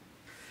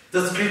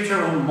 The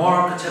scripture on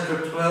Mark chapter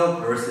 12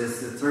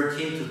 verses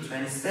 13 to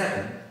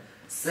 27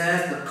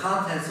 says the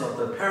contents of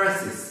the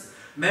Pharisees,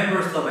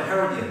 members of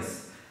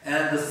Herodians,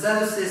 and the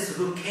Sadducees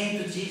who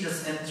came to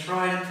Jesus and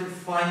tried to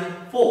find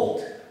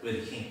fault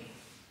with him.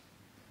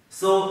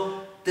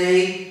 So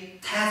they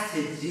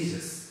tested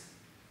Jesus.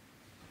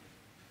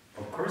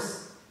 Of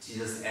course,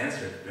 Jesus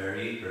answered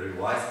very, very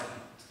wisely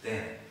to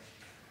them.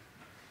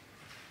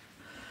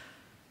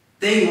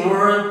 They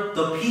were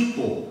the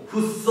people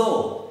who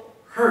saw,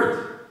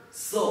 heard,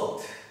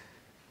 sought,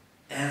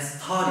 and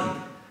studied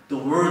the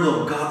Word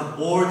of God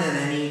more than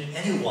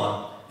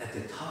anyone at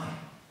the time.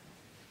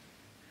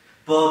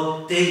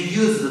 But they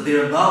used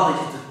their knowledge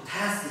to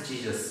test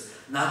Jesus,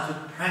 not to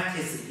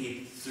practice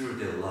it through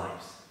their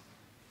lives.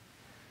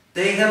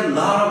 They had a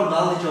lot of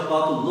knowledge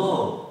about the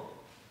law.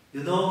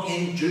 You know,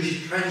 in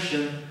Jewish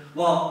tradition,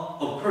 well,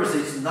 of course,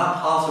 it's not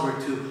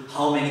possible to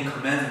how many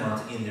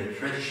commandments in their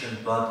tradition,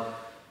 but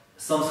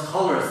some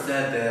scholars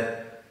said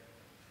that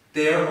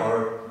there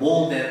are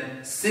more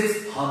than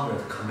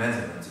 600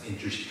 commandments in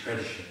Jewish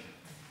tradition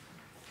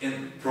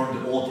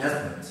from the Old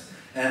Testament.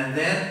 And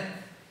then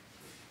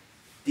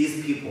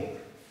these people,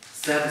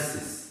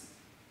 Sadducees,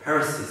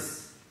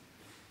 Pharisees,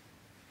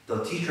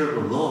 the teacher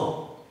of the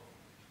law,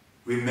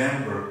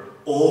 remember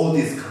all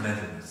these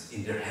commandments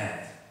in their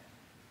head.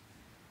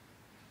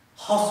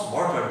 How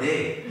smart are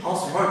they? How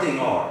smart they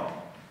are.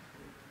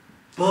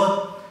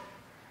 But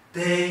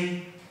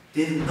they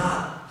did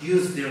not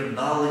use their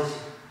knowledge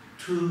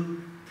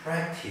to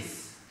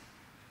practice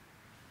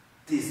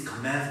these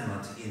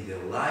commandments in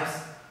their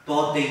lives,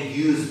 but they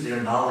used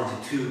their knowledge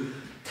to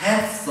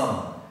test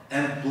someone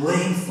and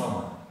blame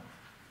someone.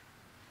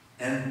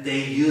 And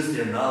they used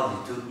their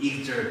knowledge to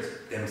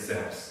exert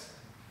themselves.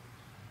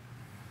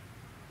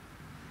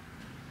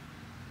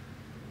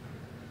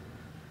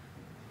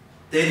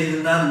 They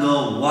did not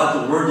know what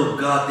the Word of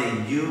God they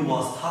knew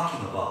was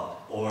talking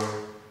about, or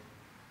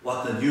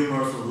what the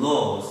numerous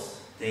laws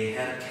they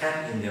had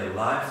kept in their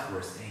lives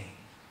were saying.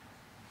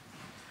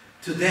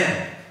 To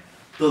them,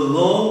 the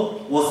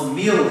law was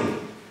merely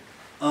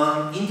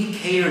an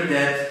indicator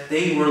that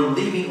they were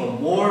living a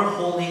more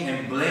holy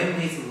and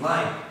blameless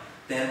life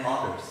than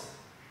others.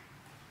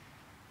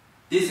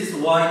 This is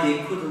why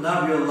they could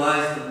not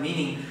realize the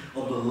meaning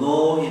of the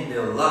law in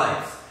their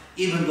lives,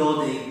 even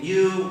though they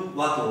knew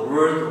what the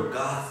Word of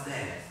God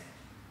says.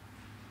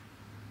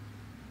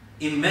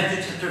 In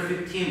Matthew chapter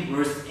 15,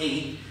 verse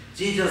 8,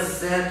 Jesus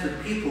said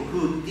to people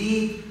who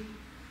did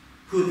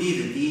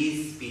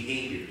these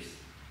behaviors,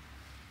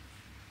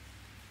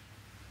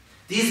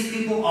 "These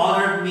people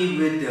honored me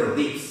with their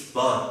lips,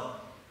 but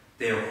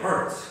their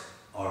hearts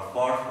are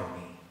far from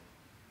me."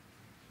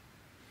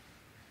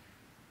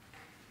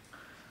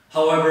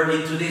 However,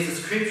 in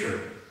today's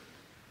scripture,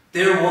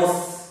 there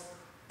was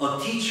a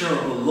teacher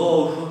of the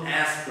law who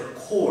asked the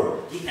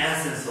core, the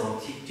essence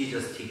of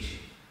Jesus' teaching.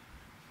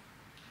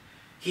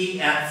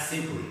 He asked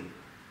simply,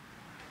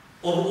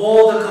 of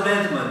all the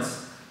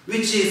commandments,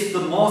 which is the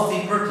most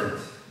important?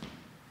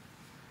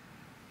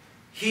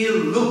 He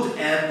looked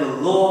at the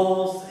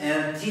laws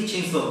and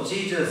teachings of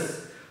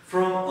Jesus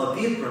from a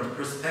different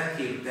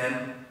perspective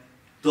than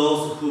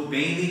those who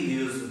mainly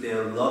use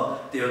their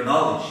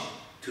knowledge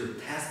to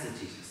test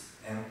Jesus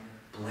and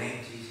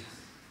blame Jesus.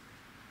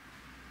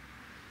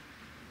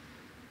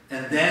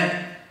 And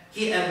then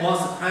he at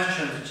once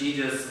questioned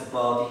Jesus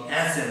about the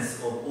essence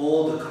of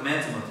all the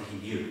commandments he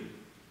knew.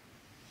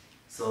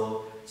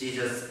 So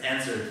Jesus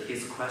answered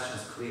his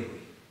questions clearly.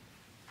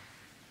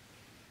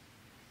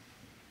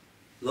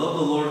 Love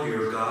the Lord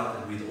your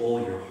God with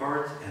all your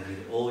heart and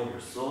with all your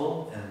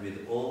soul and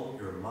with all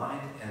your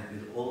mind and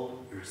with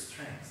all your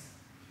strength.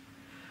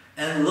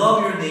 And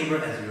love your neighbor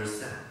as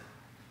yourself.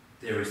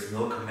 There is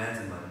no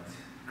commandment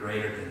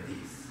greater than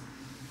these.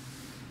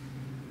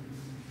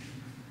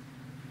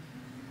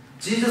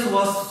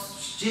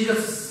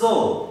 Jesus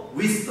saw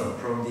wisdom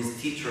from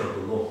this teacher of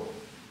the law.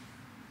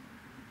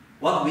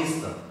 What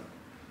wisdom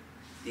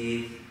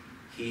did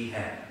he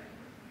have?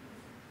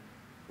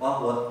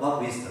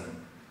 What wisdom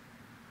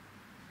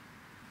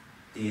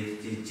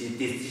did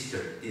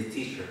this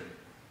teacher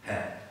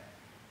have?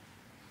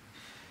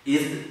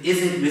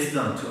 Is it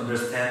wisdom to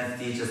understand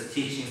Jesus'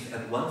 teachings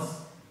at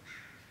once?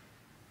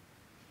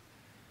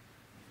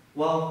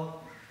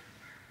 Well,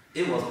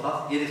 it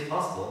is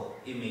possible.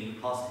 It may be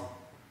possible.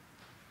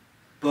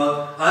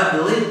 But I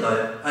believe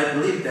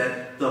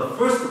that the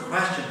first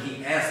question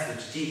he asked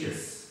to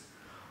Jesus,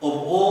 of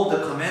all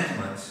the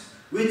commandments,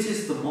 which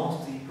is the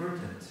most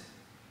important?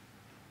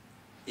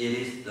 It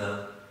is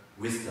the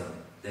wisdom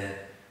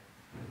that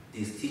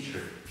this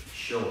teacher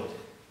showed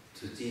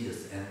to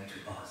Jesus and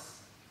to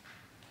us.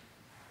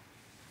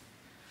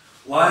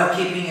 While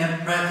keeping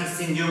and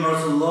practicing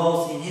numerous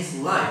laws in his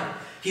life,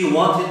 he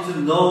wanted to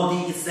know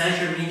the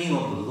essential meaning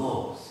of the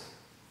laws.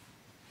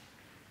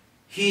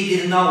 He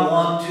did not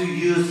want to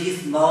use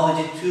his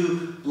knowledge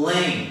to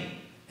blame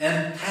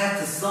and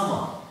test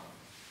someone.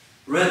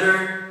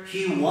 Rather,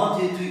 he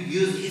wanted to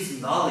use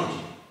his knowledge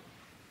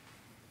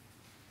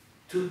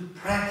to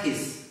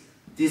practice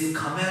these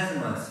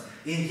commandments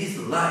in his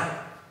life.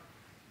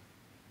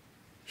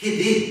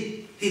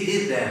 He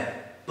did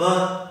that,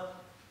 but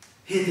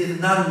he did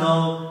not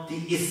know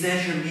the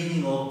essential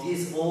meaning of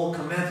these all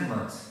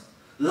commandments.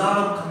 A lot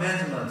of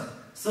commandments.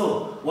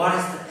 So, what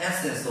is the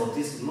essence of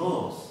these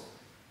laws?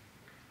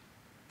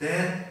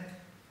 Then,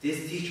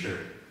 this teacher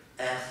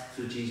asked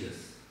to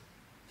Jesus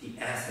the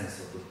essence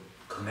of the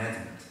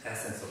commandment,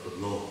 essence of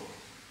the law.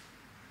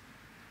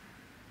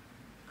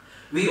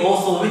 We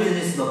also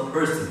witnessed a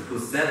person who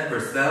set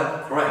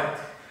herself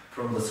correct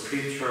from the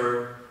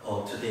scripture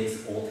of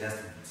today's Old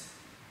Testament.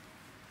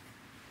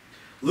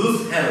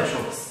 Ruth had a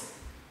choice.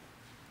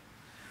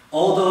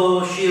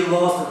 Although she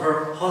lost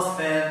her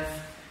husband,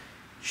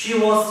 she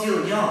was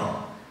still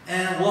young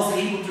and was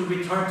able to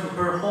return to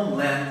her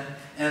homeland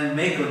and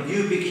make a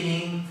new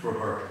beginning for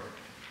her.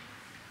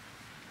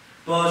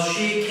 But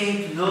she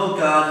came to know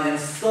God and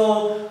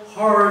saw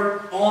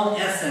her own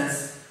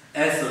essence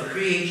as a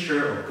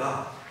creature of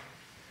God.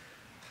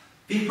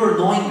 Before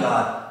knowing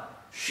God,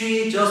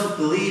 she just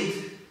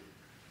believed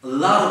a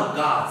lot of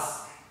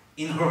gods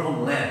in her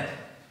homeland.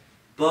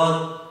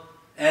 But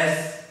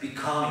as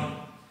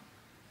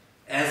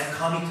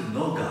coming to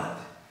know God,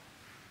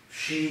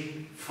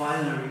 she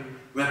finally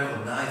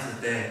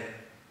recognized that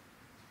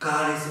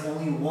God is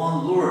only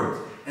one Lord,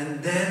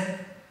 and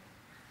then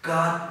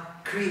God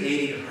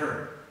created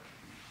her.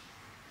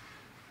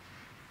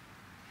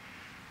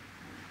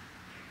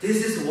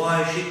 This is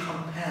why she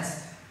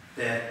confessed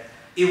that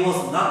it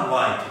was not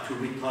right to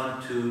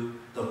return to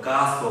the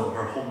gospel of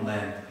her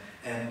homeland,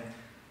 and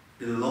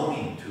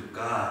belonging to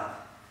God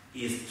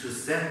is to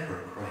set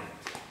her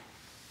correct.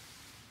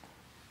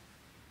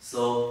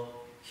 So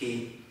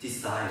he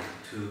decided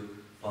to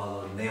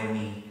follow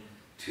Naomi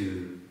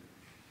to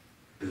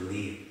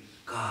believe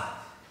God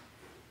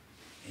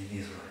in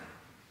Israel.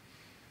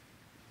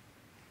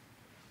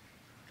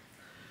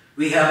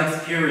 We have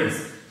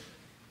experienced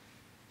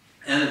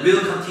and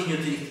will continue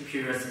to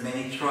experience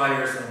many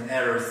trials and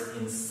errors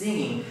in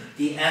seeing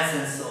the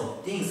essence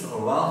of things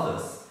around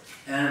us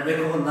and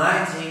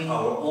recognizing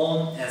our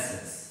own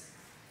essence.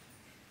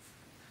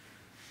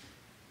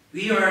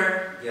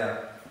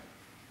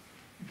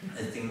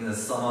 I think that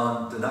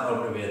someone do not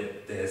agree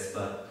with this,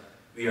 but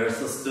we are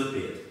so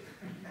stupid.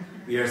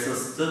 We are so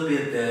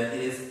stupid that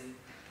it is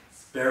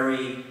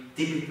very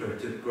difficult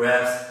to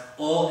grasp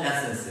all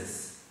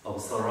essences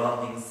of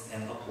surroundings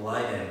and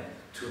apply them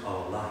to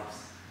our lives.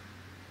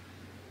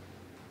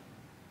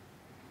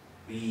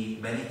 We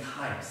many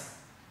times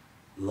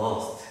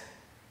lost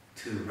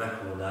to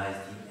recognize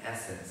the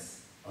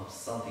essence of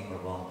something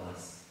around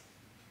us.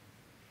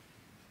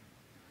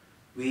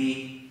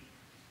 We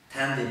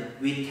tend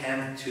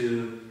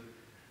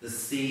to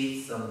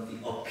see the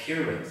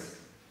appearance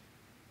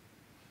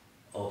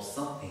of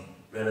something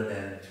rather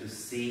than to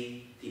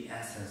see the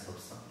essence of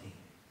something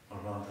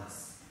around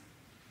us.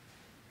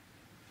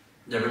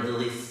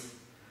 Nevertheless,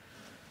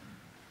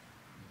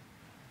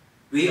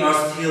 we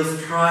are still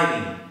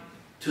striving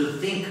to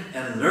think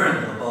and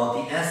learn about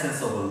the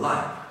essence of our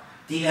life,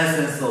 the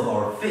essence of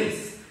our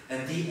faith,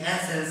 and the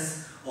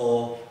essence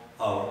of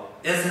our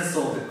essence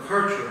of the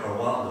culture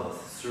around us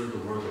through the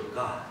Word of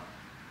God.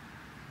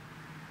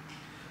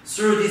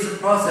 Through these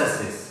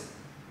processes,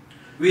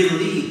 we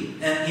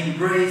live and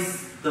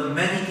embrace the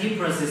many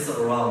differences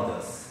around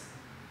us.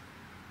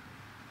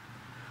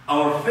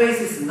 Our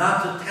faith is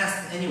not to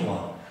test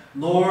anyone,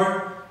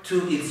 nor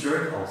to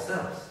exert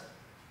ourselves.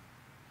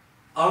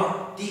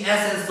 The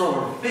essence of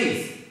our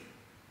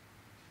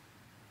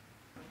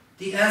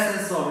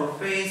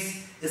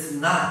faith is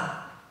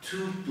not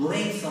to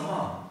blame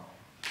someone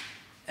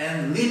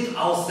and lift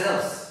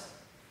ourselves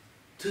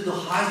to the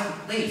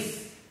highest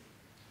place.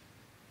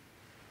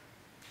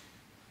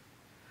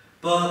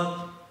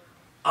 But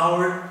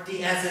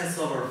the essence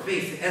of our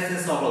faith, the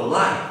essence of our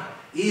life,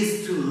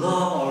 is to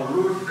love our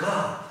Lord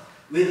God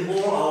with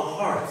all our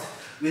heart,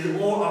 with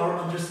all our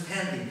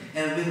understanding,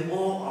 and with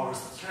all our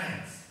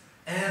strength,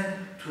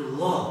 and to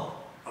love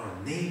our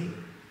neighbor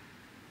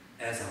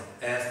as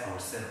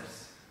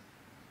ourselves.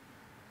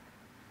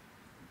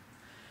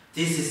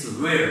 This is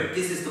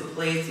the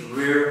place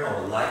where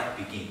our life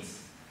begins,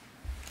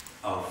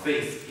 our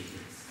faith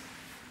begins.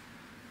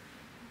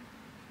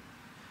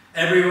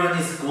 Everyone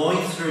is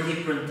going through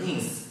different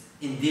things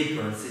in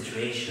different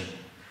situations,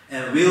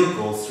 and will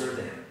go through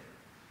them.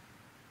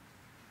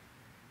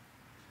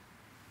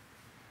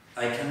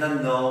 I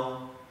cannot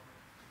know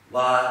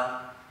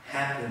what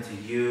happened to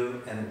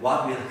you and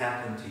what will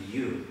happen to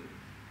you,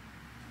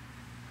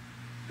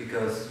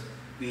 because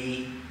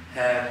we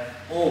have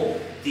all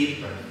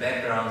different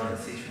backgrounds and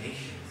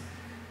situations.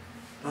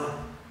 But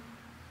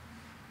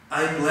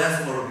I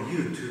bless all of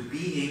you to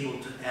be able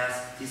to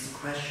ask this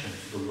question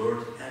to the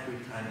Lord every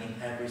time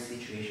in every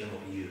situation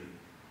of you.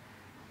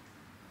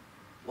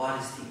 What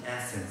is the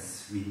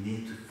essence we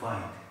need to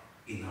find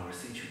in our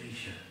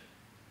situation?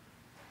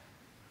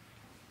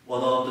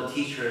 One of the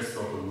teachers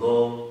of the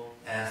law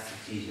asked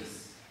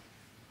Jesus,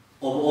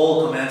 of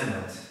all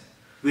commandments,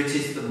 which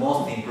is the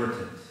most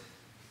important?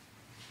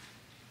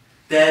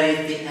 That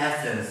is the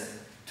essence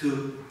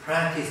to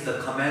practice the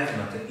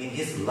commandment in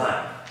his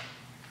life.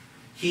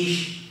 He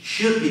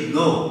should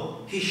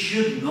know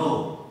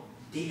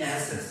the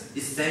essence,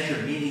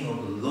 essential meaning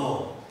of the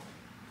law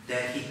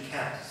that he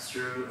kept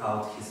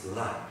throughout his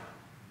life,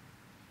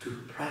 to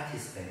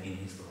practice them in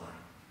his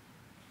life.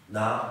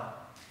 Now,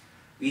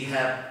 we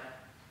have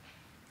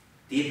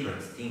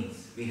different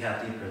things. We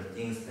have different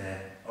things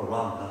that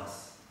around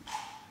us,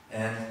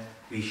 and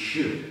we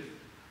should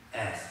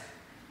ask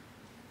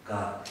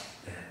God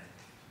that.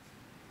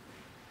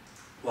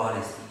 What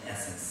is the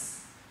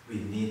essence we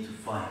need to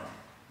find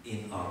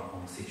in our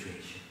own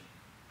situation?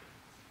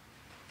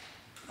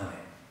 Amen.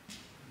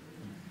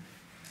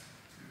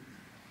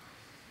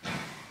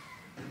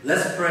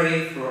 Let's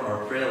pray for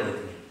our prayer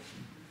litany.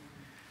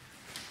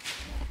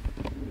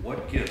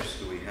 What gifts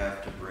do we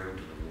have to bring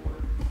to the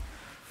Lord?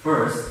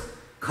 First,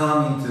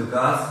 come into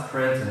God's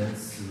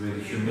presence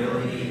with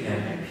humility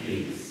and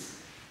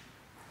peace.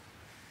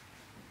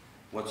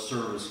 What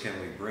service can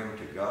we bring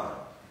to God?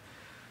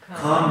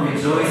 Come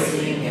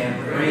rejoicing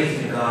and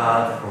praising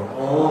God for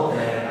all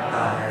that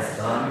God has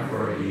done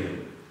for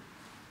you.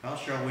 How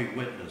shall we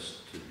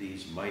witness to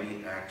these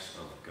mighty acts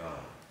of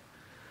God?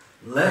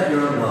 Let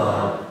your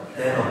love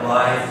that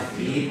abides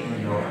deep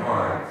in your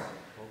heart,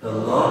 the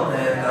love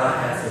that God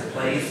has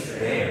placed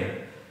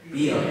there,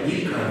 be a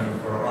beacon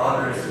for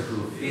others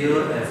who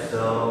feel as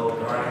though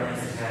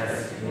darkness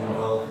has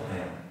engulfed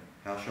them.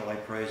 How shall I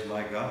praise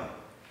my God?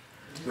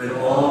 With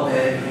all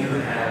that you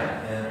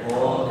have and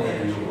all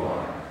that you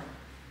are.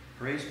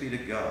 Praise be to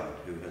God,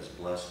 who has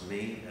blessed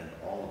me and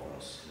all of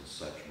us in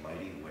such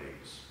mighty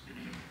ways.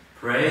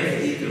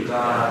 Praise be to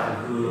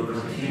God, who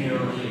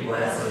continually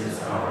blesses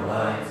our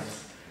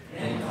lives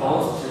and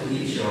calls to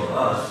each of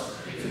us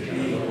to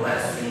be a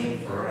blessing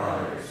for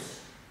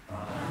others.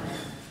 Amen.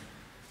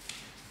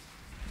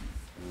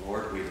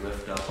 Lord, we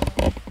lift up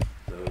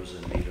those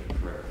in need of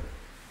prayer.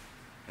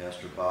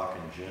 Pastor Bach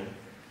and Jen,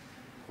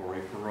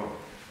 Corey Perot,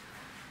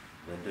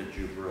 Linda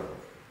Jubril,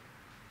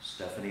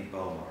 Stephanie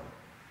Beaumar,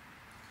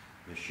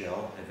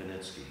 Michelle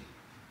Ivanitsky,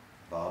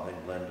 Bob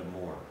and Glenda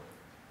Moore,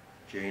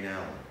 Jane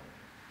Allen,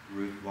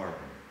 Ruth Martin,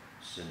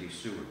 Cindy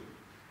Seward,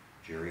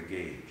 Jerry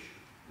Gage,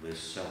 Liz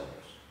Sellers,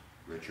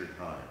 Richard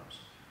Himes,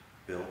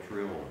 Bill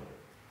Triola,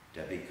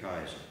 Debbie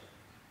Kaiser,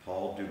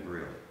 Paul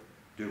Dubriel,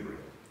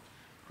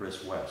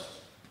 Chris West,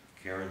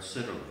 Karen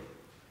Sitterly,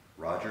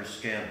 Roger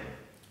Scanlon,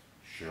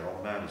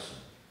 Cheryl Madison,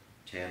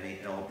 Tammy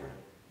Eldred,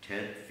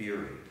 Ted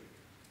Fury,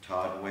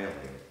 Todd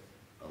Whaling,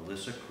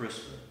 Alyssa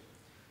Crispin,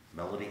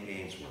 Melody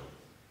Ainsworth,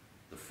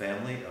 the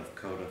family of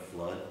Coda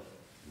Flood,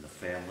 and the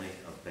family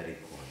of Betty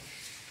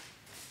Cornish.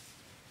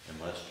 And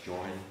let's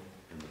join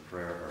in the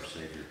prayer our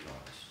Savior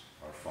taught us.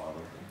 Our Father,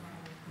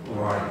 Who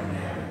art in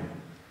heaven,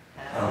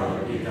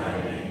 hallowed be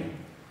thy name.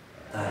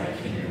 Thy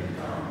kingdom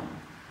come,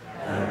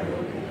 thy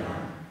will be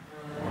done,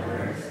 on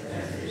earth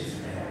as it is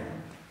in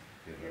heaven.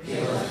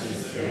 Give us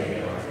this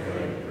day our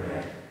daily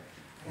bread,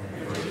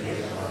 and forgive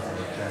us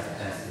our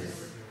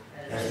trespasses,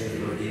 as we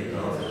forgive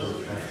those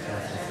who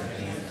trespass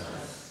against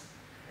us.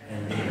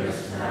 And lead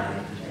us not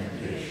into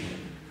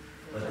temptation,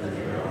 but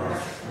deliver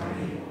us from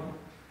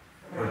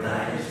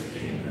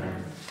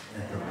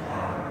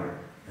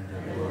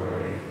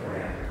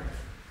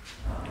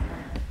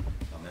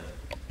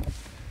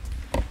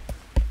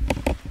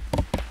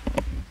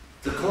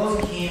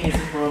hymn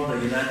is from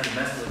the United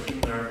Methodist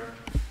Hymnal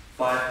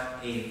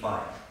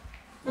 585.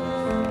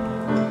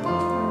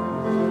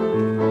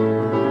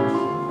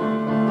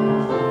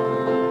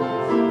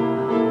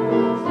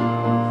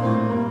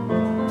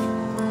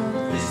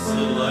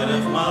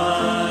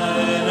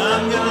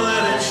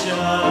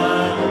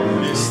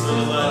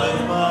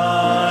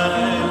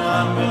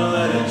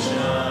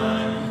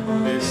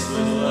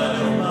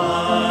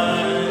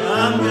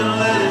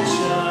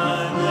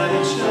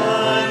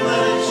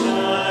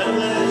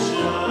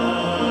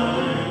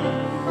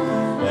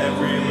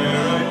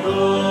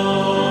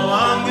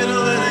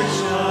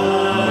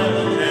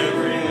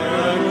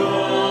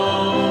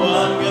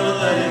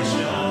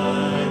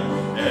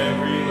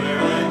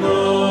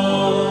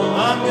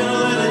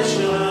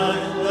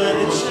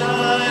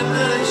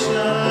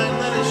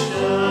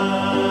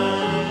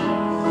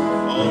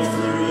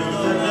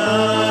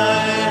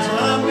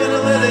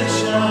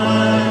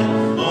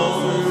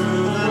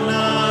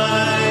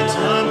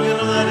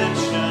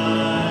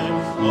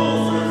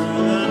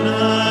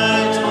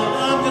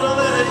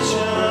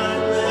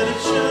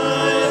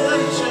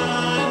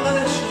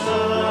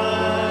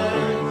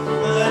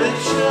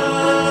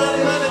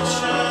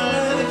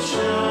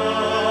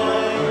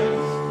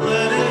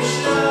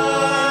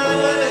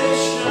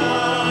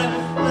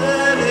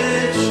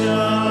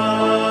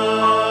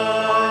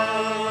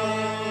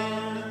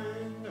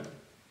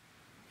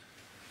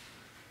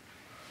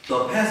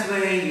 The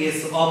pathway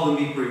is open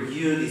before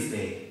you this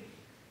day.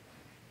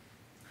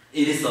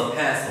 It is a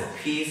path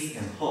of peace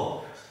and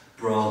hope,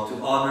 brought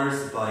to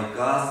others by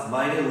God's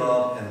mighty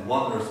love and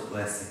wondrous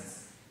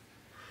blessings.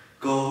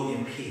 Go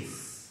in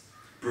peace,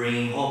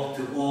 bring hope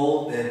to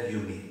all that you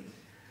meet.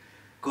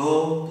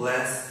 Go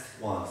blessed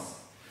ones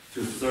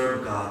to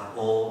serve God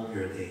all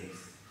your days.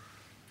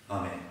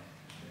 Amen.